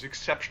 described as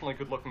exceptionally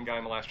good-looking guy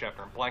in the last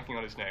chapter? I'm blanking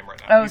on his name right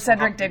now. Oh,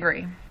 Cedric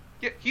Diggory.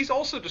 Yeah, he's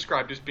also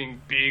described as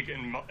being big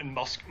and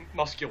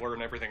muscular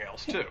and everything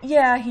else, too.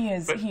 Yeah, he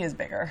is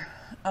bigger.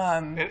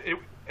 And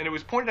it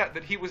was pointed out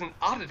that he was an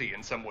oddity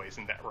in some ways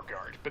in that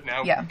regard. But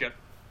now we've got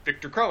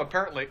Victor Crumb.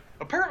 Apparently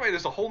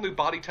there's a whole new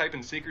body type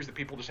in Seekers that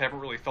people just haven't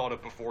really thought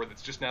of before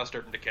that's just now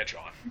starting to catch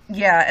on.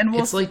 Yeah, and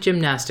it's like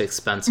gymnastics,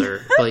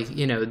 Spencer. Like,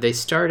 they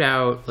start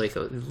out like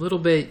a little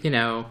bit,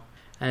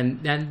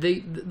 and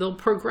they'll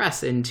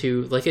progress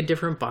into like a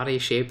different body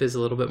shape is a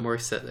little bit more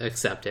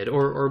accepted,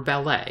 or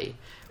ballet,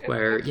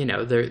 where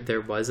there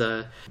was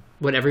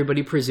what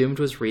everybody presumed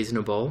was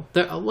reasonable.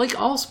 Like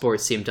all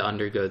sports seem to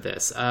undergo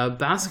this.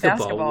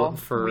 Basketball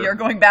for we are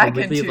going back a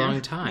really into long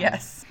time.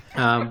 Yes.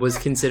 Was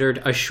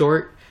considered a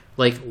short,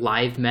 like,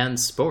 live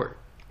man's sport.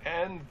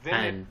 And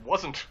then it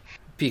wasn't.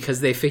 Because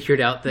they figured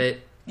out that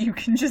you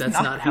can just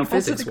that's not how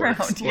physics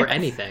works, or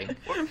anything.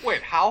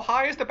 Wait, how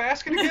high is the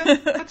basket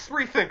again? Let's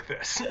rethink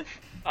this.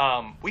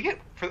 We get,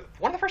 for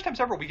one of the first times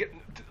ever, we get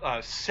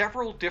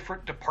several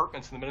different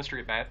departments in the Ministry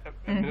of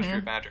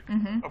Magic,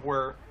 of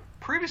where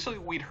previously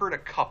we'd heard a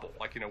couple,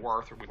 like, where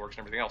Arthur works and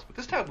everything else. But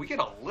this time we get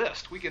a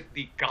list. We get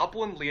the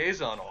Goblin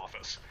Liaison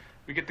Office.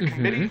 We get the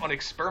Committee on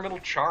Experimental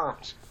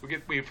Charms.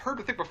 We've heard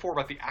a thing before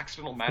about the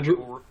Accidental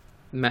Magical...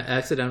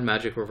 Accidental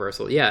Magic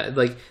Reversal. Yeah,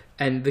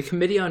 and the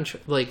Committee on...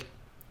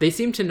 they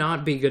seem to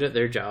not be good at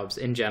their jobs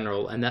in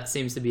general, and that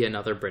seems to be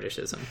another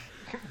Britishism.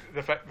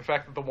 the fact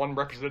that the one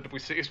representative we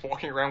see is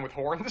walking around with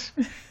horns?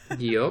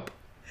 Yup.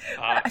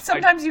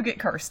 Sometimes you get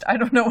cursed. I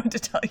don't know what to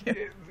tell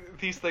you.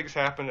 These things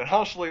happen, and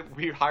honestly,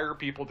 we hire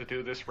people to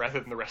do this rather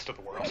than the rest of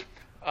the world.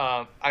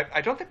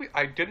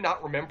 I did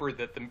not remember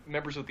that the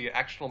members of the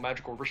Accidental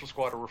Magical Reversal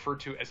Squad are referred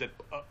to as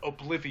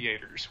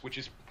Obliviators, which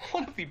is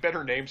one of the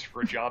better names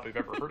for a job I've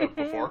ever heard of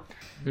before.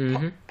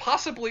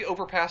 Possibly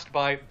overpassed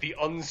by the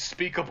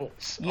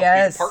Unspeakables of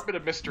the Department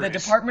of Mysteries. The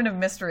Department of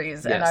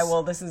Mysteries, yes.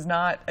 And this is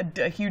not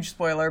a huge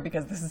spoiler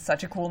because this is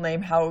such a cool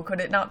name, how could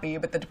it not be?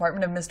 But the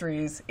Department of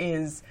Mysteries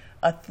is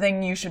a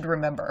thing you should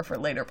remember for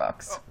later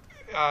books.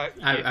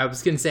 I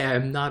was going to say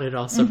I'm not at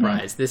all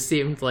surprised. This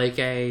seemed like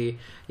a,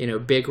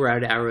 big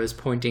round arrows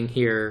pointing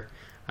here,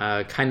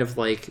 kind of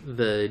like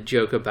the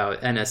joke about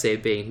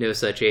NSA being no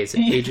such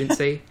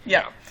agency.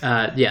 Yeah.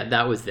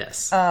 That was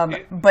this.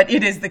 But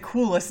it is the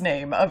coolest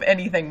name of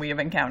anything we have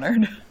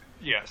encountered.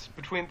 Yes,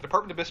 between the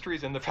Department of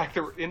Mysteries and the fact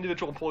that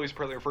individual employees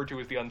apparently referred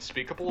to as the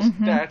Unspeakables,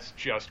 that's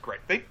just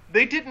great.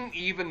 They didn't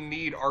even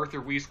need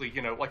Arthur Weasley,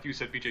 like you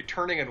said, BJ,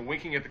 turning and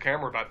winking at the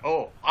camera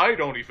about, I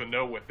don't even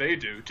know what they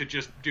do, to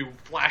just do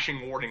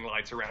flashing warning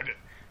lights around it.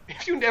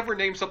 If you never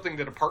name something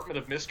the Department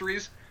of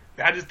Mysteries,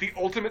 that is the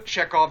ultimate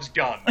Chekhov's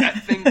gun.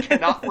 That thing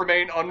cannot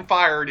remain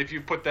unfired if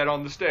you put that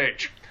on the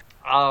stage.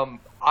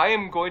 I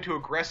am going to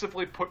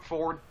aggressively put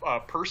forward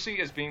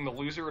Percy as being the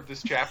loser of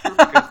this chapter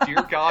because,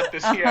 dear God,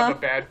 does he have a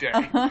bad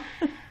day.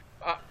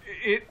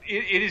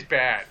 It is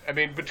bad. I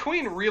mean,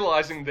 between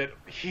realizing that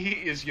he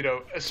is,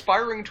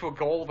 aspiring to a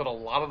goal that a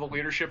lot of the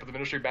leadership of the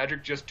Ministry of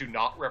Magic just do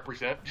not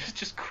represent,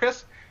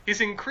 his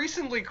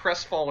increasingly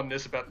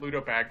crestfallenness about Ludo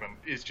Bagman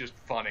is just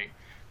funny.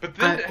 But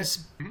then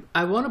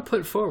I want to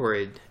put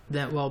forward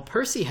that while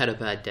Percy had a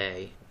bad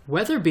day,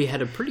 Weatherby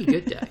had a pretty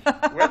good day.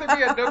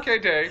 Weatherby had an okay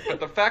day, but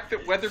the fact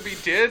that Weatherby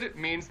did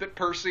means that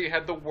Percy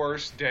had the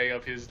worst day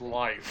of his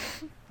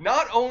life.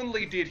 Not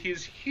only did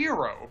his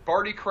hero,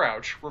 Barty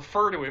Crouch,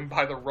 refer to him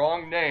by the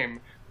wrong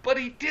name, but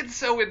he did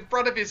so in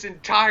front of his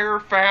entire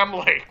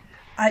going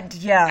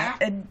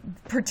and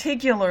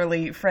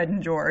particularly Fred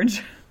and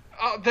George.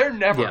 They're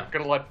never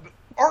going to let...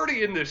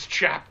 Already in this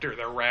chapter,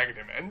 they're ragging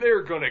him, and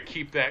they're going to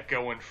keep that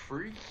going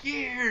for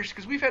years,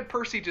 because we've had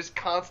Percy just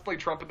constantly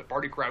trumpet that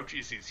Barty Crouch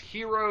is his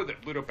hero,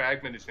 that Ludo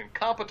Bagman is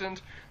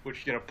incompetent,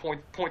 which,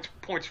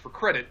 points for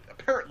credit.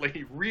 Apparently,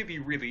 he really,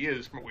 really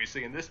is, from what we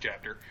see in this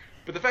chapter.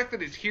 But the fact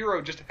that his hero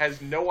just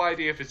has no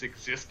idea of his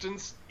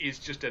existence is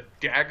just a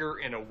dagger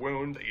in a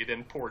wound that you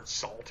then poured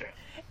salt in.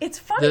 It's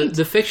funny.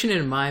 The fiction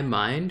in my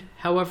mind,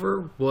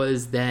 however,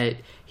 was that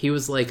he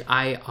was like,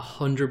 I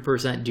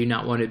 100% do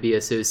not want to be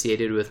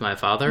associated with my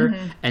father,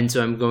 and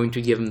so I'm going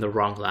to give him the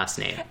wrong last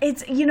name.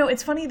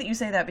 It's funny that you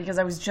say that, because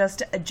I was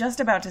just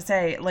about to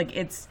say, like,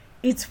 it's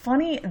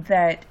funny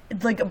that,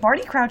 like,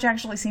 Barty Crouch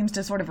actually seems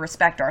to sort of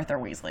respect Arthur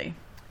Weasley.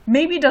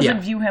 Maybe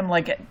doesn't view him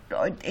like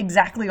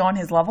exactly on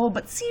his level,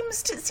 but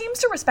seems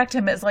to respect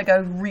him as like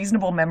a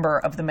reasonable member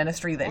of the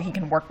Ministry that he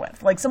can work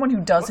with, like someone who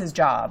does his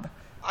job.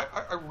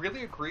 I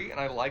really agree,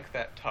 and I like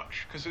that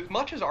touch, because as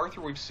much as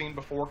Arthur we've seen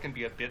before can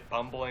be a bit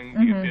bumbling,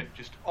 be a bit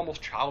just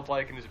almost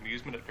childlike in his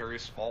amusement at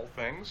various small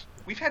things,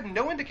 we've had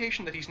no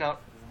indication that he's not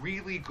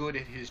really good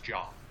at his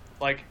job.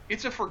 Like,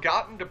 it's a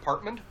forgotten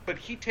department, but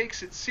he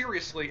takes it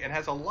seriously and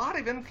has a lot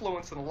of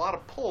influence and a lot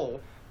of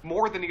pull,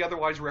 more than he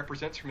otherwise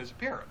represents from his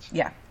appearance.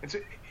 Yeah. And so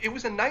it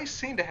was a nice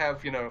scene to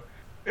have,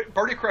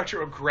 Barty Crouch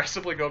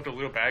aggressively go up to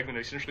Leo Bagman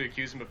and essentially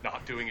accuse him of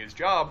not doing his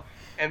job,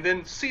 and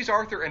then sees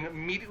Arthur and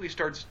immediately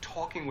starts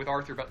talking with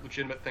Arthur about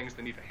legitimate things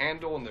they need to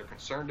handle and they're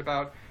concerned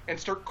about, and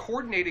start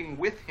coordinating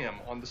with him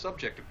on the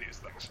subject of these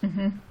things.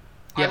 Mm-hmm.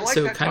 Yeah,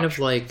 so kind of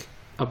like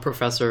a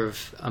professor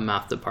of a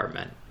math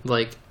department.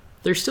 Like,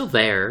 they're still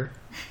there.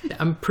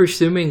 I'm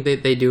presuming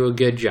that they do a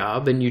good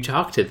job and you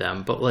talk to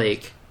them, but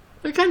like,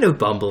 they're kind of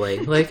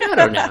bumbling. Like, I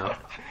don't know.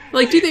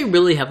 Like, do they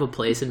really have a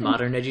place in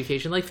modern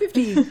education? Like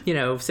 50,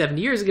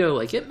 70 years ago,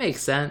 like, it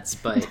makes sense,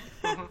 but...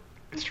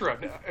 It's true.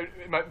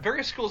 In my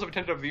various schools I've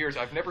attended over the years,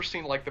 I've never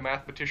seen, like, the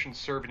mathematicians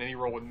serve in any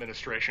role in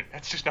administration.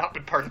 That's just not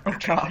been part of their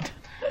job.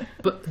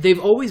 But they've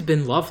always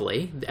been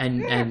lovely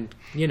and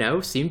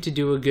seem to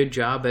do a good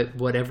job at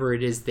whatever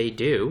it is they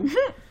do.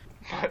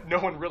 But no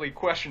one really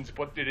questions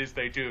what it is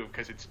they do,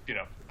 because it's,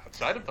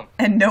 outside of them.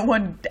 And no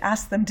one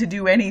asks them to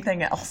do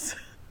anything else.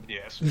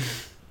 Yes.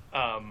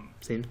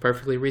 Seems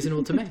perfectly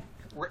reasonable to me.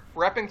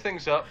 Wrapping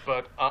things up,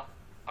 but I'm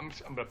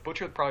going to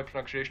butcher the probably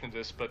pronunciation of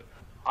this, but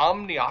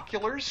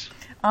omnioculars?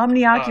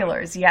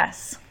 Omnioculars,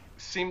 yes.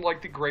 Seem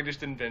like the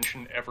greatest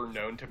invention ever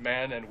known to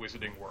man and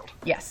wizarding world.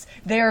 Yes.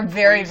 They're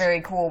very, very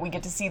cool. We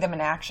get to see them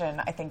in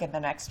action, I think, in the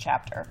next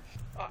chapter.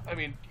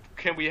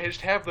 Can we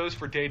just have those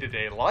for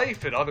day-to-day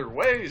life in other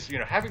ways?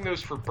 Having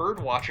those for bird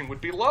watching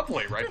would be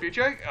lovely, right,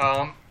 BJ?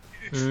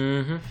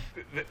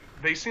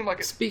 They seem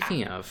like...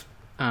 Speaking of...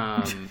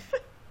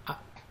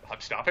 I'm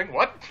stopping.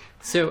 What?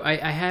 So I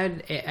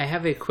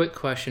have a quick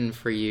question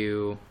for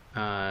you,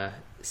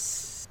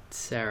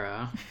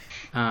 Sarah.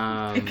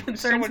 It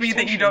concerns me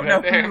that you don't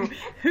know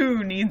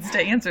who needs to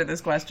answer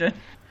this question.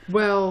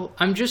 Well,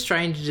 I'm just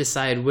trying to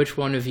decide which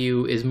one of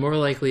you is more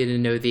likely to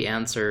know the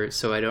answer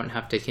so I don't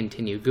have to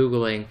continue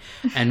Googling,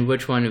 and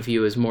which one of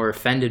you is more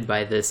offended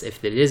by this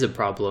if it is a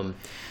problem.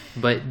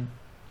 But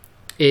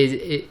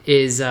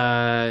is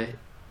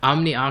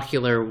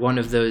omniocular one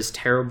of those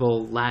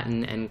terrible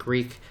Latin and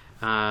Greek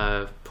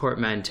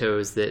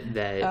portmanteaus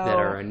that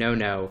are a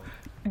no-no?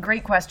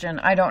 Great question.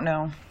 I don't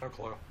know. No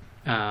clue.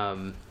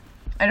 I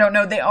don't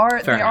know. They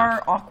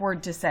are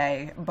awkward to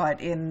say,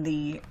 but in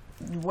the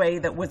way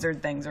that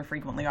wizard things are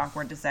frequently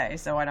awkward to say,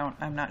 so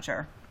I'm not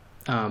sure.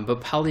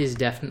 But poly is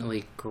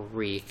definitely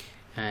Greek,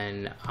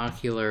 and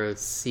ocular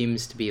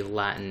seems to be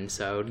Latin,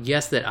 so I would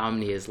guess that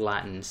omni is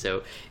Latin,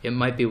 so it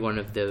might be one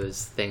of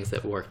those things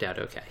that worked out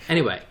okay.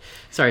 Anyway,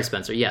 sorry,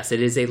 Spencer. Yes,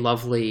 it is a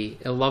lovely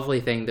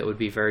thing that would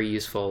be very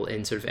useful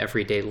in sort of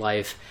everyday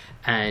life,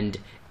 and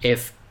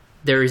if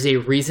there is a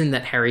reason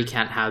that Harry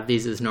can't have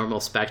these as normal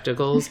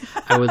spectacles,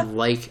 I would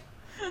like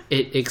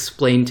it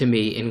explained to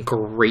me in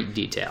great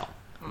detail.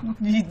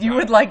 You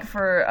would like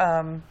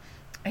for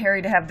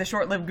Harry to have the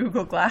short-lived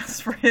Google Glass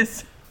for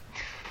his...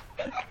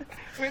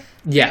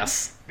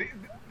 Yes.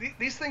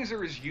 These things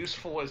are as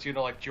useful as,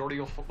 like Geordie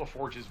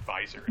LaForge's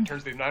visor in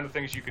terms of the amount of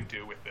things you can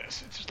do with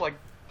this. It's just like,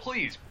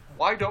 please,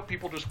 why don't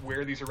people just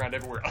wear these around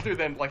everywhere? Other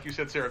than, like you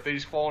said, Sarah, if they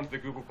just fall into the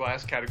Google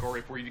Glass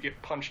category where you get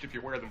punched if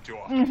you wear them too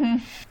often.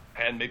 Mm-hmm.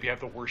 And maybe have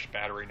the worst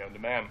battery known to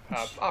man.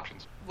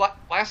 Options.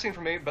 Last thing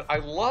for me, but I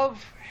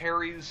love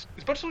Harry's...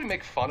 As much as we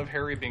make fun of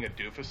Harry being a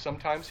doofus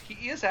sometimes,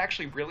 he is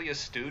actually really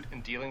astute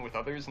in dealing with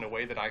others in a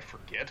way that I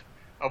forget.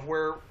 Of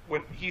where,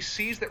 when he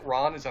sees that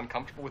Ron is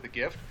uncomfortable with a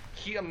gift,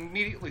 he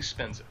immediately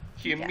spins it.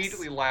 He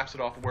immediately laughs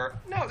it off where,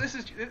 no, this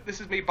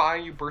is me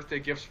buying you birthday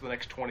gifts for the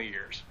next 20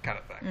 years, kind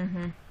of thing.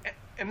 Mm-hmm.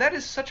 And that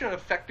is such an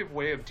effective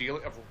way of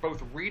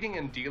both reading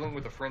and dealing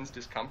with a friend's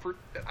discomfort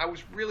that I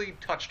was really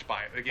touched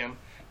by it. Again,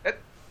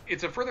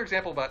 it's a further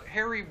example about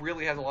Harry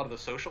really has a lot of the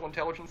social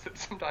intelligence that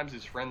sometimes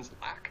his friends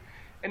lack.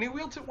 And he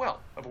wields it well,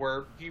 of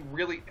where he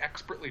really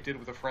expertly did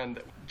with a friend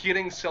that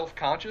getting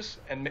self-conscious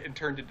and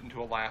turned it into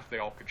a laugh they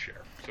all could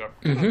share. So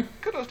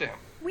kudos to him.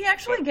 We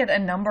actually get a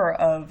number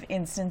of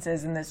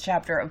instances in this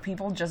chapter of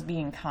people just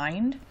being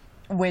kind,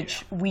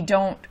 which we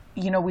don't,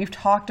 we've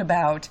talked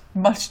about,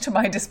 much to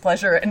my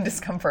displeasure and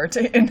discomfort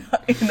in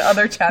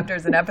other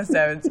chapters and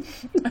episodes.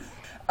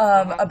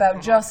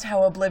 about just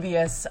how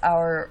oblivious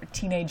our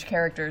teenage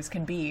characters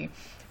can be.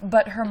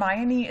 But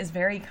Hermione is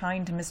very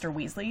kind to Mr.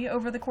 Weasley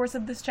over the course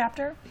of this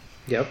chapter.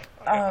 Yep.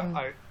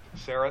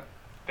 Sarah,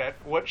 that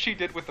what she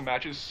did with the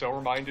matches so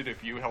reminded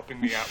of you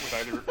helping me out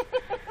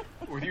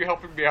with you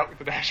helping me out with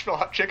the Nashville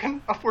hot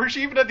chicken, where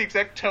she even had the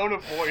exact tone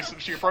of voice,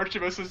 and she approached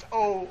him and says,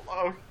 "Oh,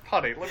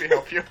 honey, let me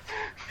help you.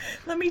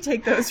 Let me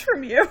take those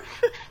from you."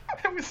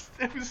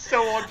 It was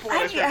so on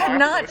point. I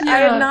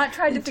had not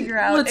tried to figure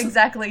out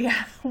exactly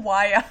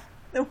why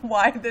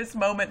this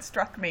moment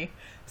struck me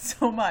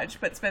so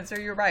much, but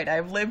Spencer, you're right.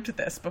 I've lived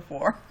this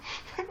before.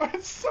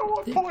 It's so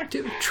on point.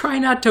 Try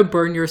not to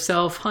burn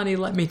yourself, honey.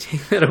 Let me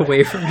take that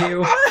away from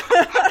you.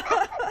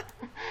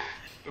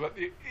 But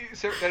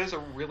Sarah, that is a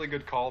really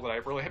good call that I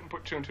really hadn't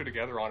put two and two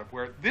together on,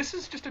 where this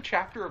is just a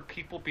chapter of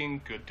people being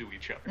good to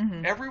each other.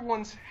 Mm-hmm.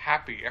 Everyone's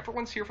happy.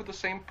 Everyone's here for the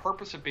same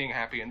purpose of being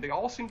happy, and they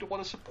all seem to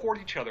want to support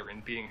each other in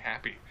being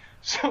happy.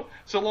 So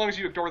long as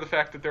you ignore the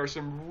fact that there are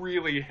some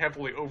really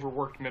heavily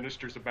overworked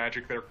ministers of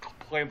magic that are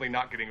plainly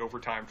not getting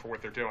overtime for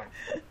what they're doing.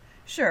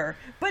 Sure.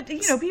 But,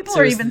 people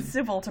are even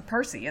civil to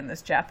Percy in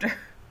this chapter.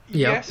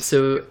 Yeah, yes.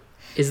 So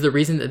is the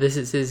reason that this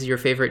is your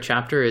favorite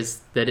chapter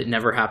is that it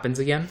never happens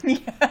again?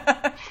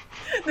 Yeah.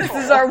 This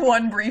is our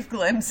one brief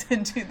glimpse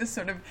into the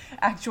sort of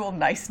actual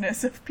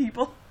niceness of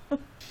people.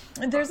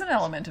 There's an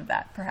element of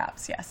that,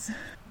 perhaps, yes.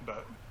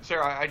 But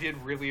Sarah, I did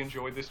really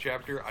enjoy this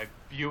chapter. I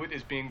view it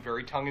as being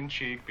very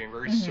tongue-in-cheek, being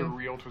very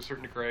surreal to a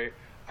certain degree.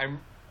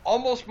 I'm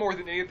almost more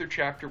than any other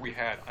chapter we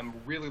had, I'm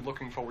really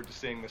looking forward to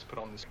seeing this put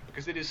on this,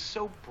 because it is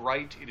so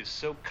bright, it is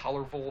so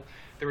colorful,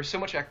 there is so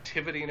much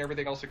activity and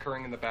everything else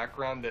occurring in the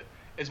background that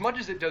as much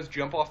as it does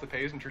jump off the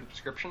page in terms of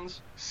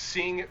descriptions,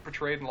 seeing it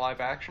portrayed in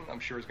live action, I'm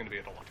sure is going to be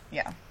a delight.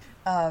 Yeah.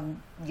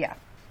 Yeah.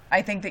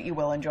 I think that you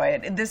will enjoy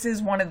it. This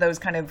is one of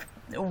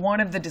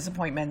the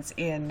disappointments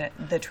in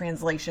the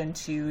translation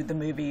to the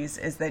movies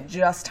is that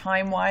just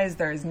time-wise,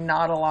 there is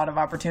not a lot of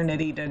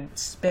opportunity to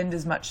spend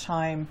as much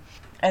time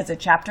as a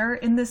chapter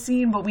in this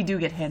scene, but we do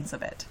get hints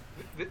of it.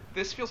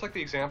 This feels like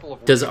the example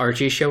of... Does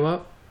Archie show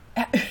up?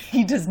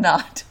 He does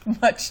not,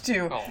 much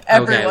to Okay,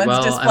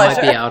 everyone's displeasure. I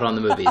might be out on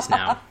the movies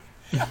now.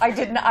 I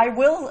didn't. I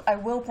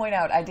will point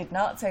out, I did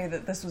not say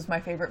that this was my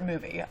favorite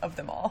movie of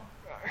them all.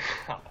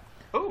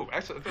 Oh,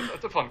 that's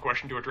a fun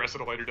question to address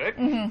at a later date.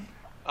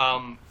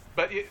 Mm-hmm.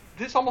 But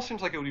this almost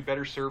seems like it would be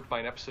better served by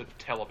an episode of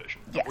television,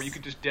 yes, where you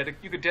could just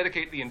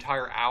dedicate the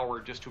entire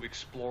hour just to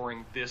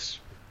exploring this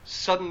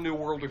sudden new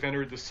world we've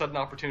entered, this sudden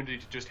opportunity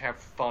to just have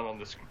fun on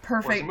this.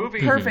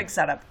 Perfect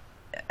setup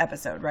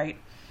episode, right?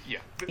 Yeah.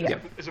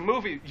 As a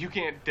movie, you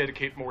can't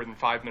dedicate more than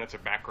 5 minutes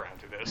of background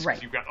to this, right,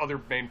 because you've got other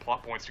main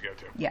plot points to go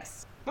to.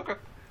 Yes. Okay.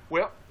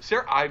 Well,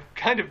 Sarah, I've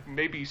kind of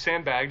maybe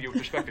sandbagged you with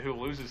respect to who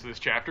loses this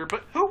chapter,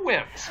 but who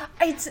wins?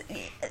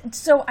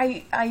 So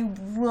I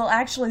will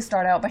actually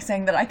start out by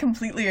saying that I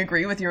completely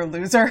agree with your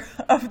loser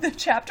of the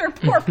chapter.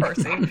 Poor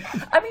Percy.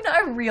 I mean,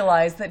 I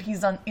realize that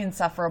he's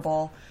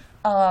insufferable,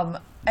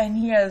 and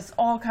he has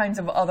all kinds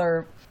of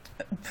other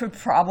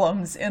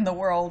problems in the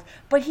world,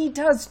 but he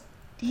does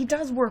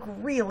work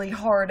really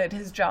hard at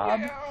his job.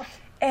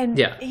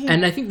 Yeah.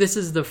 And I think this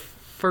is the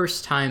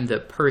first time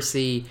that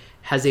Percy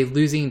has a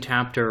losing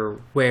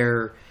chapter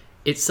where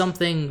it's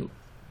something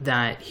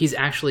that he's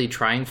actually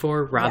trying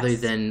for rather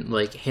than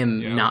like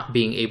him not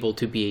being able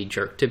to be a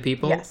jerk to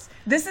people. Yes.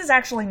 This is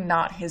actually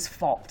not his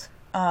fault.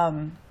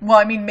 Well,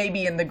 I mean,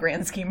 maybe in the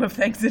grand scheme of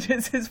things it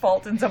is his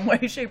fault in some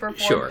way, shape, or form.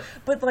 Sure.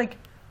 But, like,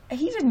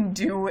 he didn't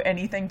do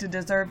anything to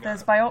deserve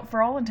this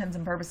for all intents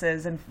and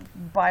purposes, and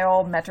by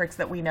all metrics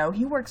that we know.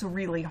 He works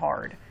really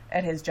hard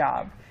at his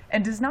job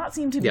and does not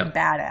seem to be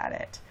bad at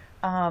it.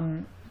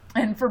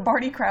 And for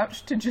Barty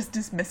Crouch to just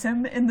dismiss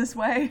him in this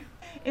way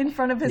in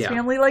front of his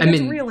family,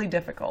 it's really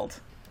difficult.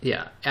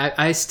 Yeah,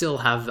 I still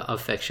have a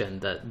fiction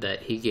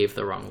that he gave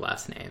the wrong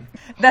last name.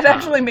 That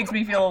actually makes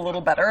me feel a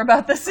little better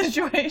about the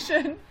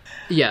situation.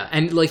 Yeah,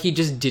 and like he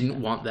just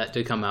didn't want that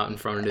to come out in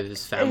front of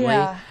his family,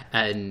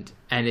 and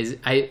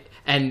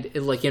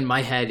like in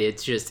my head,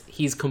 it's just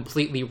he's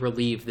completely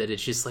relieved that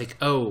it's just like,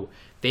 oh,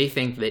 they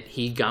think that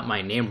he got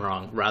my name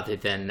wrong, rather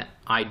than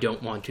I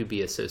don't want to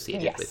be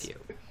associated with you.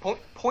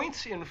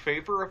 Points in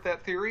favor of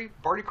that theory.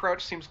 Barty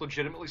Crouch seems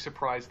legitimately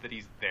surprised that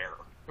he's there.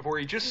 Where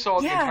he just saw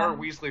the entire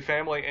Weasley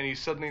family, and he's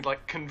suddenly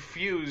like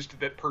confused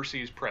that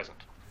Percy is present.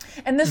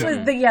 And this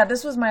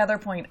was my other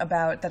point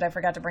that I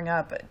forgot to bring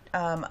up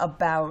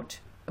about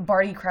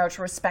Barty Crouch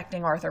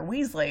respecting Arthur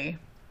Weasley.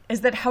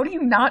 Is that how do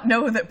you not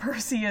know that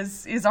Percy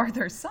is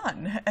Arthur's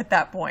son at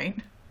that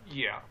point?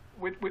 Yeah,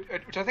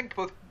 which I think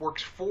both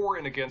works for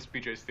and against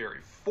BJ's theory.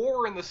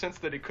 For in the sense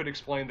that it could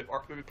explain that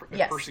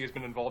Percy has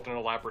been involved in an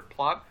elaborate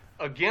plot.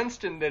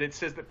 Against in that it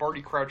says that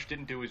Barty Crouch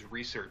didn't do his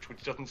research,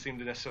 which doesn't seem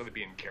to necessarily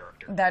be in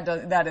character.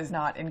 That is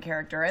not in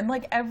character. And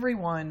like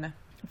everyone,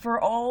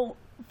 for all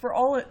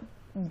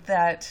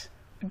that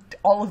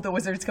all of the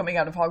wizards coming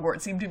out of Hogwarts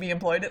seem to be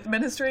employed at the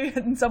Ministry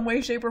in some way,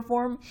 shape, or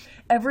form,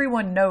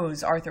 everyone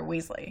knows Arthur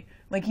Weasley.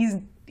 Like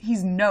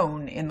he's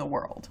known in the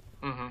world.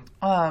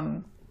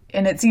 Mm-hmm.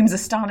 And it seems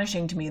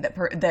astonishing to me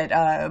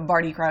that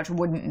Barty Crouch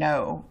wouldn't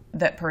know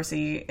that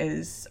Percy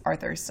is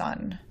Arthur's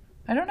son.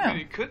 I don't know. I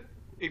mean,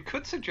 it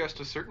could suggest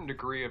a certain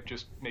degree of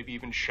just maybe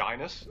even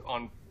shyness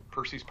on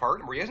Percy's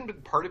part, where he hasn't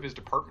been part of his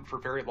department for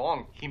very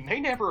long. He may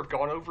never have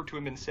gone over to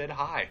him and said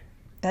hi.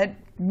 That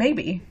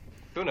maybe.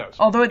 Who knows?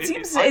 Although it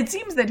seems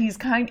that he's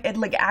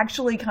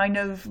actually kind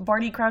of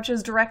Barty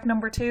Crouch's direct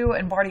number 2,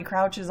 and Barty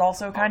Crouch is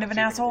also kind of an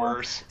asshole.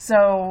 Worse.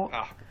 So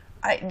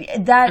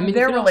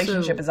their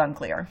relationship is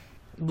unclear.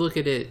 Look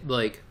at it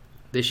like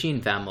the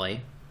Sheen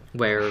family,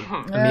 where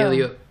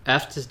Emilio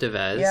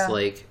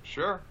Estevez,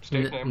 sure,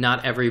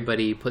 not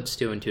everybody puts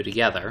 2 and 2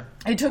 together.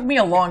 It took me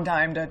a long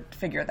time to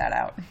figure that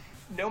out.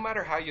 No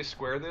matter how you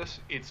square this,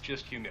 it's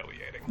just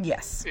humiliating.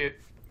 Yes.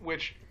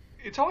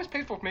 It's always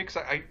painful for me because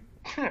I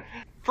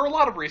for a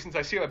lot of reasons,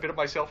 I see a bit of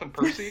myself in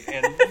Percy,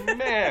 and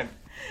man,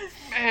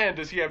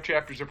 does he have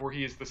chapters of where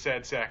he is the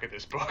sad sack of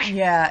this book.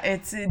 Yeah,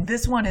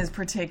 this one is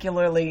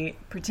particularly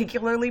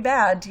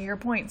bad, to your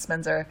point,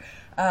 Spencer.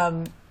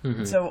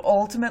 So,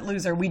 ultimate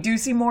loser. We do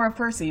see more of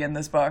Percy in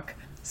this book,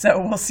 so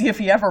we'll see if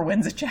he ever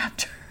wins a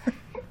chapter.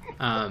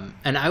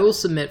 And I will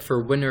submit for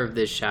winner of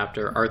this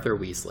chapter, Arthur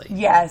Weasley.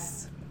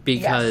 Yes.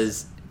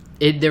 Because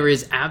there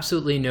is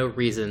absolutely no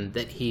reason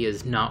that he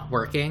is not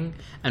working,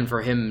 and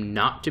for him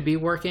not to be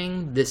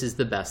working, this is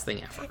the best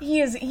thing ever. He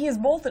is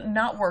both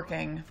not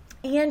working,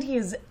 and he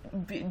is,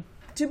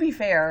 to be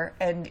fair,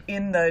 and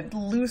in the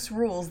loose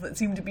rules that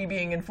seem to be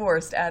being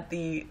enforced at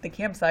the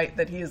campsite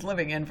that he is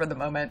living in for the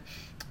moment,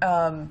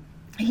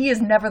 he is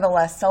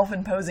nevertheless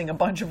self-imposing a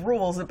bunch of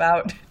rules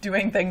about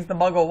doing things the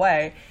Muggle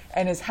way,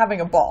 and is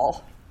having a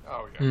ball.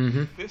 Oh yeah,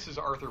 mm-hmm. This is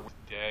Arthur's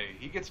day.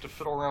 He gets to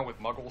fiddle around with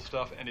Muggle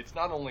stuff, and it's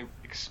not only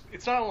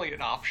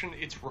an option;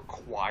 it's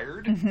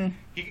required. Mm-hmm.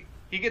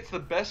 He gets the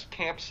best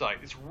campsite.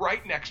 It's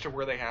right next to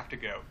where they have to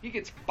go. He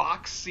gets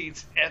box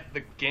seats at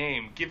the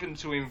game given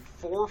to him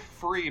for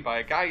free by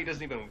a guy he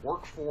doesn't even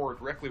work for or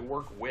directly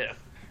work with,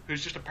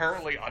 who's just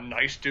apparently a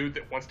nice dude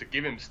that wants to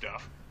give him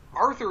stuff.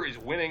 Arthur is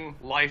winning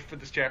life for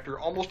this chapter,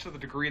 almost to the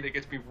degree that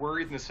gets me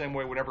worried in the same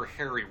way whenever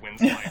Harry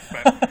wins life.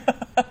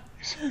 But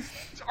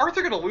is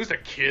Arthur going to lose a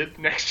kid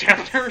next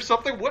chapter or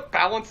something? What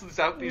balances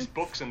out these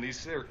books in the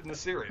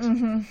series?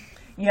 Mm-hmm.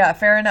 Yeah,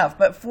 fair enough.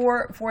 But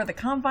for the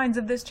confines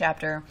of this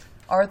chapter,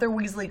 Arthur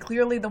Weasley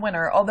clearly the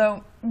winner.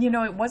 Although,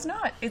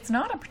 it's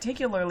not a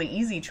particularly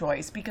easy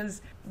choice,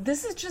 because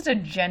this is just a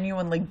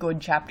genuinely good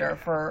chapter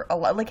for a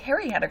lot. Like,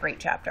 Harry had a great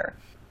chapter.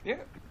 Yeah.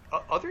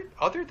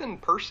 Other than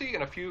Percy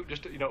and a few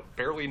just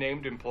barely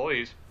named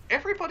employees,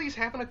 everybody's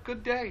having a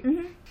good day.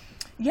 Mm-hmm.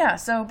 Yeah.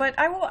 So, but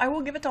I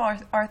will give it to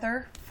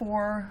Arthur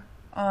for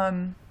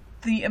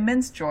the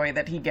immense joy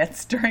that he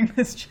gets during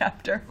this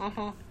chapter.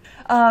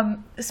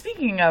 Mm-hmm.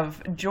 Speaking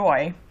of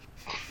joy,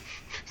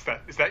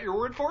 is that your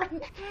word for it?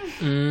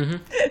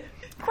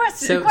 Mm-hmm.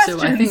 Questions.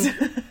 So I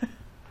think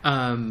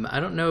I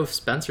don't know if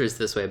Spencer's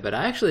this way, but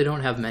I actually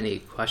don't have many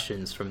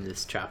questions from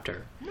this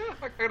chapter. No,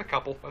 I got a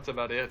couple. That's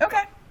about it.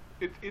 Okay.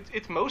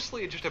 It's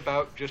mostly just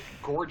about just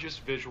gorgeous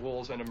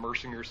visuals and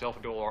immersing yourself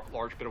into a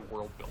large bit of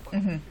world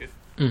building.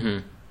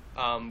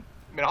 Mm-hmm.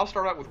 I'll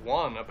start out with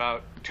one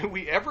about, do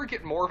we ever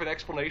get more of an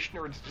explanation,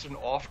 or it's just an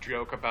off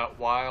joke about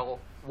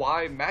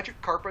why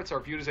magic carpets are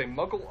viewed as a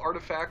Muggle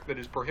artifact that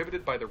is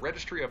prohibited by the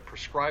Registry of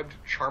Prescribed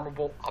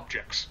Charmable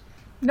Objects?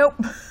 Nope.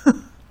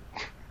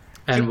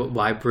 And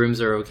why brooms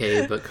are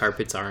okay, but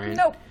carpets aren't?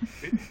 Nope.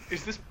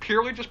 Is this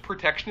purely just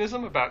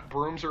protectionism about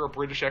brooms are a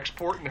British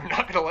export and they're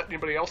not going to let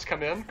anybody else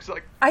come in? Cause,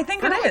 I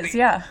think it is,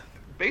 yeah.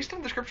 Based on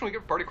the description we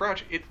get of Barty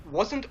Crouch, it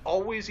wasn't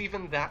always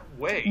even that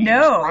way.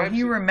 No,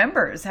 he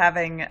remembers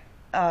having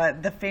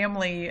the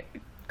family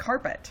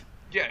carpet.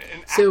 Yeah,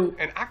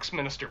 an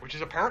Axminster, which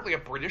is apparently a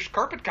British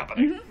carpet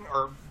company.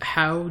 Mm-hmm.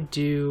 How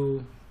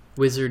do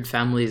wizard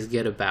families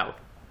get about?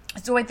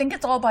 So I think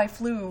it's all by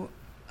flu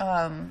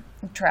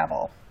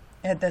travel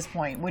at this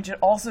point, which it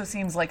also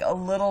seems like a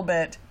little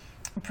bit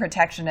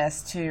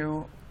protectionist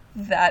to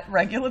that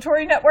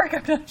regulatory network.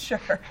 I'm not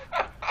sure.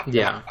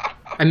 Yeah.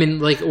 I mean,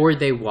 or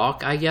they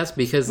walk, I guess,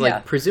 because,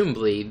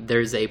 presumably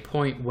there's a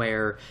point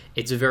where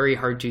it's very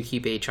hard to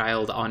keep a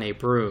child on a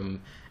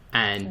broom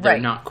and they're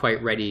not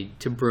quite ready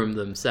to broom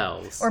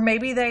themselves. Or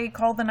maybe they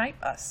call the night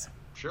bus.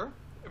 Sure.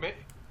 I mean,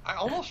 I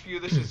almost view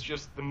this as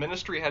just the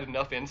Ministry had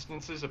enough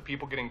instances of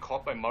people getting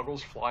caught by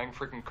Muggles flying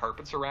freaking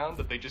carpets around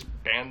that they just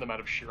banned them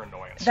out of sheer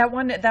annoyance. That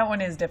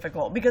one is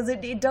difficult, because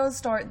it does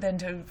start then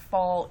to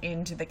fall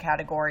into the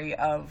category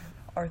of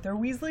Arthur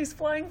Weasley's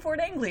flying Fort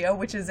Anglia,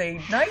 which is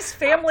a nice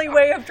family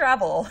way of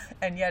travel,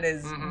 and yet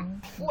is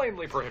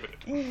plainly prohibited.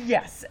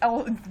 Yes,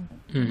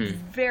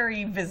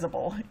 very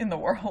visible in the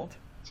world.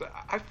 So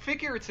I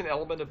figure it's an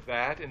element of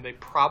that, and they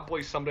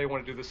probably someday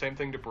want to do the same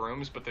thing to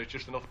brooms, but there's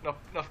just enough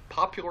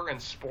popular and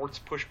sports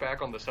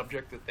pushback on the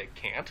subject that they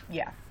can't.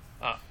 Yeah.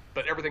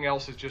 But everything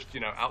else is just,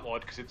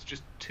 outlawed because it's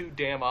just too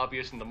damn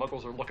obvious, and the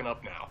Muggles are looking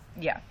up now.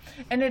 Yeah.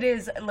 And it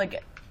is,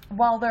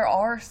 while there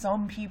are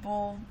some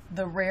people,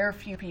 the rare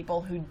few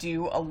people who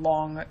do a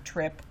long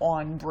trip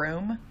on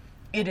broom,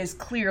 it is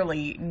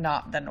clearly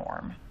not the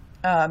norm.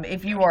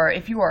 If you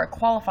are a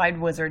qualified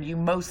wizard, you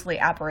mostly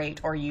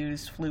apparate or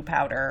use flue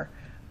powder,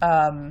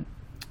 and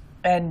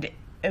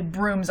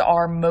brooms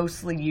are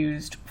mostly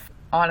used.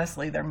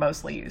 Honestly, they're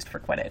mostly used for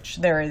Quidditch.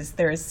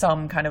 There is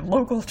some kind of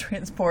local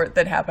transport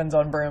that happens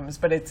on brooms,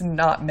 but it's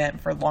not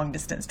meant for long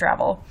distance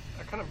travel.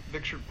 I kind of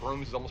pictured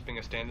brooms as almost being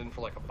a stand-in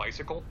for like a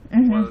bicycle,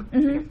 Mm-hmm, where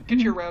you know, get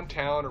you around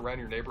town, around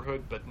your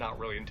neighborhood, but not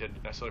really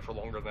intended necessarily for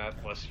longer than that,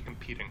 unless you're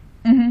competing.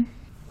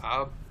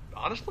 Mm-hmm.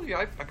 Honestly,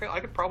 I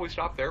could probably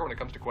stop there when it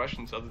comes to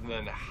questions, other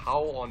than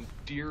how on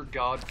dear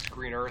God's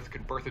green earth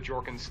can Bertha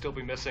Jorkins still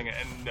be missing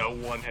and no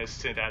one has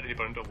sent out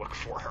anybody to look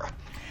for her?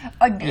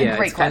 Yeah,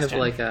 great it's kind question. of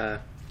like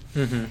a...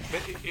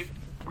 Mm-hmm. It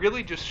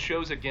really just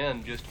shows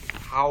again just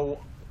how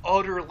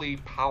utterly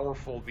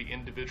powerful the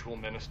individual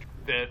minister,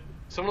 that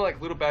someone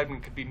like Ludo Bagman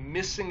could be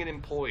missing an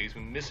employee, he's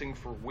been missing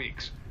for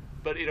weeks,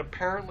 but it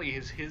apparently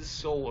is his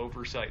sole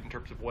oversight in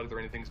terms of whether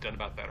anything's done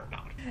about that or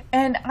not.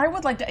 And I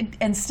would like to,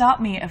 and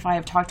stop me if I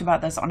have talked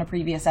about this on a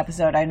previous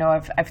episode. I know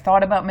I've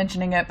thought about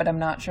mentioning it, but I'm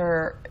not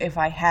sure if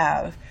I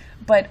have.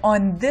 But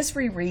on this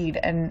reread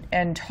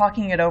and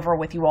talking it over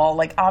with you all,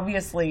 like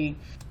obviously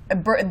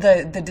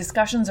the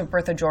discussions of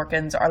Bertha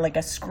Jorkins are like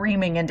a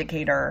screaming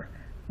indicator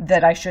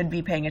that I should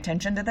be paying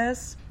attention to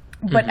this.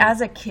 But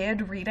as a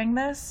kid reading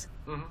this,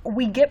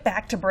 we get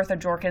back to Bertha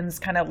Jorkins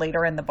kind of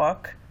later in the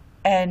book,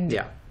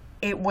 and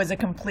it was a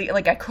complete,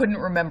 like I couldn't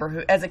remember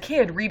who, as a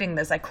kid reading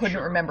this, I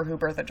couldn't remember who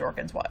Bertha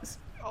Jorkins was.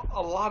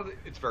 A lot of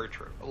it's very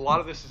true. A lot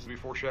of this is the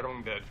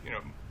foreshadowing that, you know,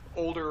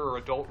 older or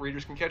adult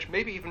readers can catch,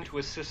 maybe even to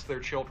assist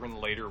their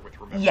children later with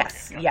remembering.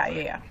 Yes,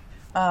 yeah.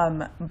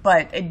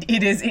 But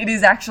it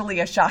is actually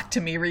a shock to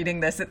me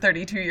reading this at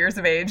 32 years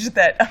of age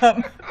that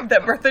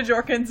that Bertha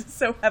Jorkins is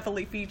so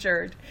heavily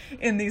featured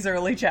in these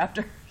early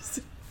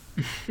chapters.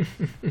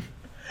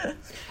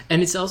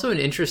 And it's also an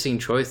interesting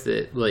choice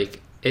that,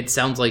 like, it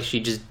sounds like she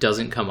just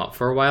doesn't come up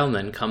for a while and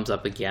then comes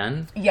up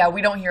again. Yeah,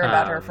 we don't hear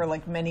about her for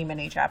like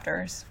many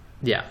chapters.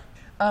 Yeah.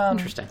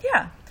 Interesting.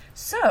 Yeah.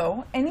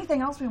 So,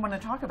 anything else we want to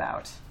talk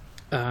about?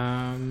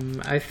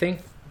 I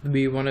think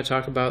we want to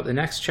talk about the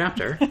next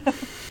chapter.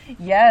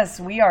 Yes,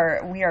 we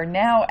are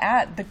now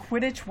at the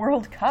Quidditch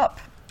World Cup.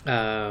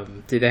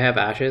 Do they have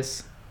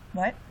ashes?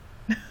 What?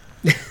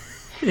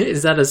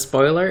 Is that a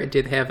spoiler?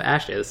 Did they have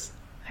ashes?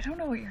 I don't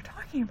know what you're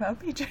talking about,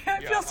 BJ. I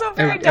feel so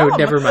very dumb. Oh,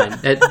 never mind.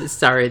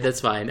 Sorry, that's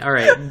fine. All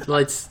right,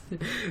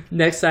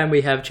 next time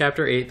we have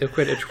Chapter 8, the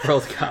Quidditch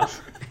World Cup.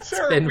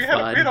 Sarah, we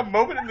had a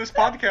moment in this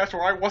podcast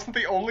where I wasn't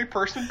the only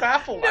person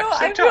baffled. No,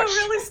 I feel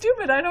really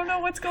stupid. I don't know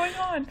what's going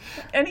on.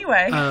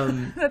 Anyway,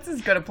 that's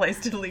as good a place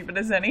to leave it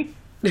as any.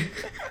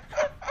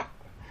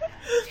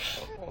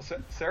 Well,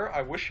 Sarah,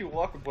 I wish you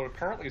luck with what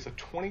apparently is a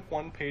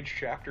 21-page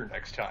chapter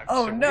next time.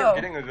 Oh, so no. We're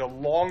getting into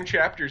long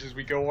chapters as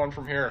we go on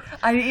from here.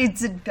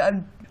 It's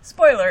a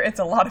spoiler, it's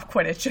a lot of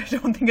Quidditch. I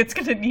don't think it's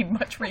going to need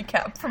much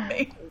recap from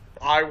me.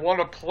 I want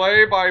to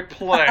play by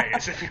play,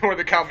 as if you were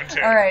the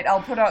commentator. All right,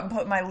 I'll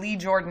put my Lee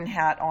Jordan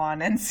hat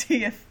on and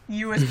see if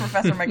you, as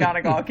Professor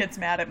McGonagall, gets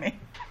mad at me.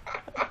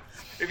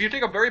 If you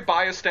take a very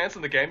biased stance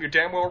in the game, you're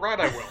damn well right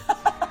I will.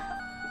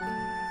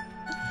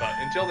 But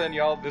until then,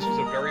 y'all, this was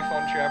a very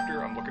fun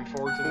chapter. I'm looking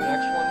forward to the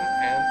next one.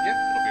 And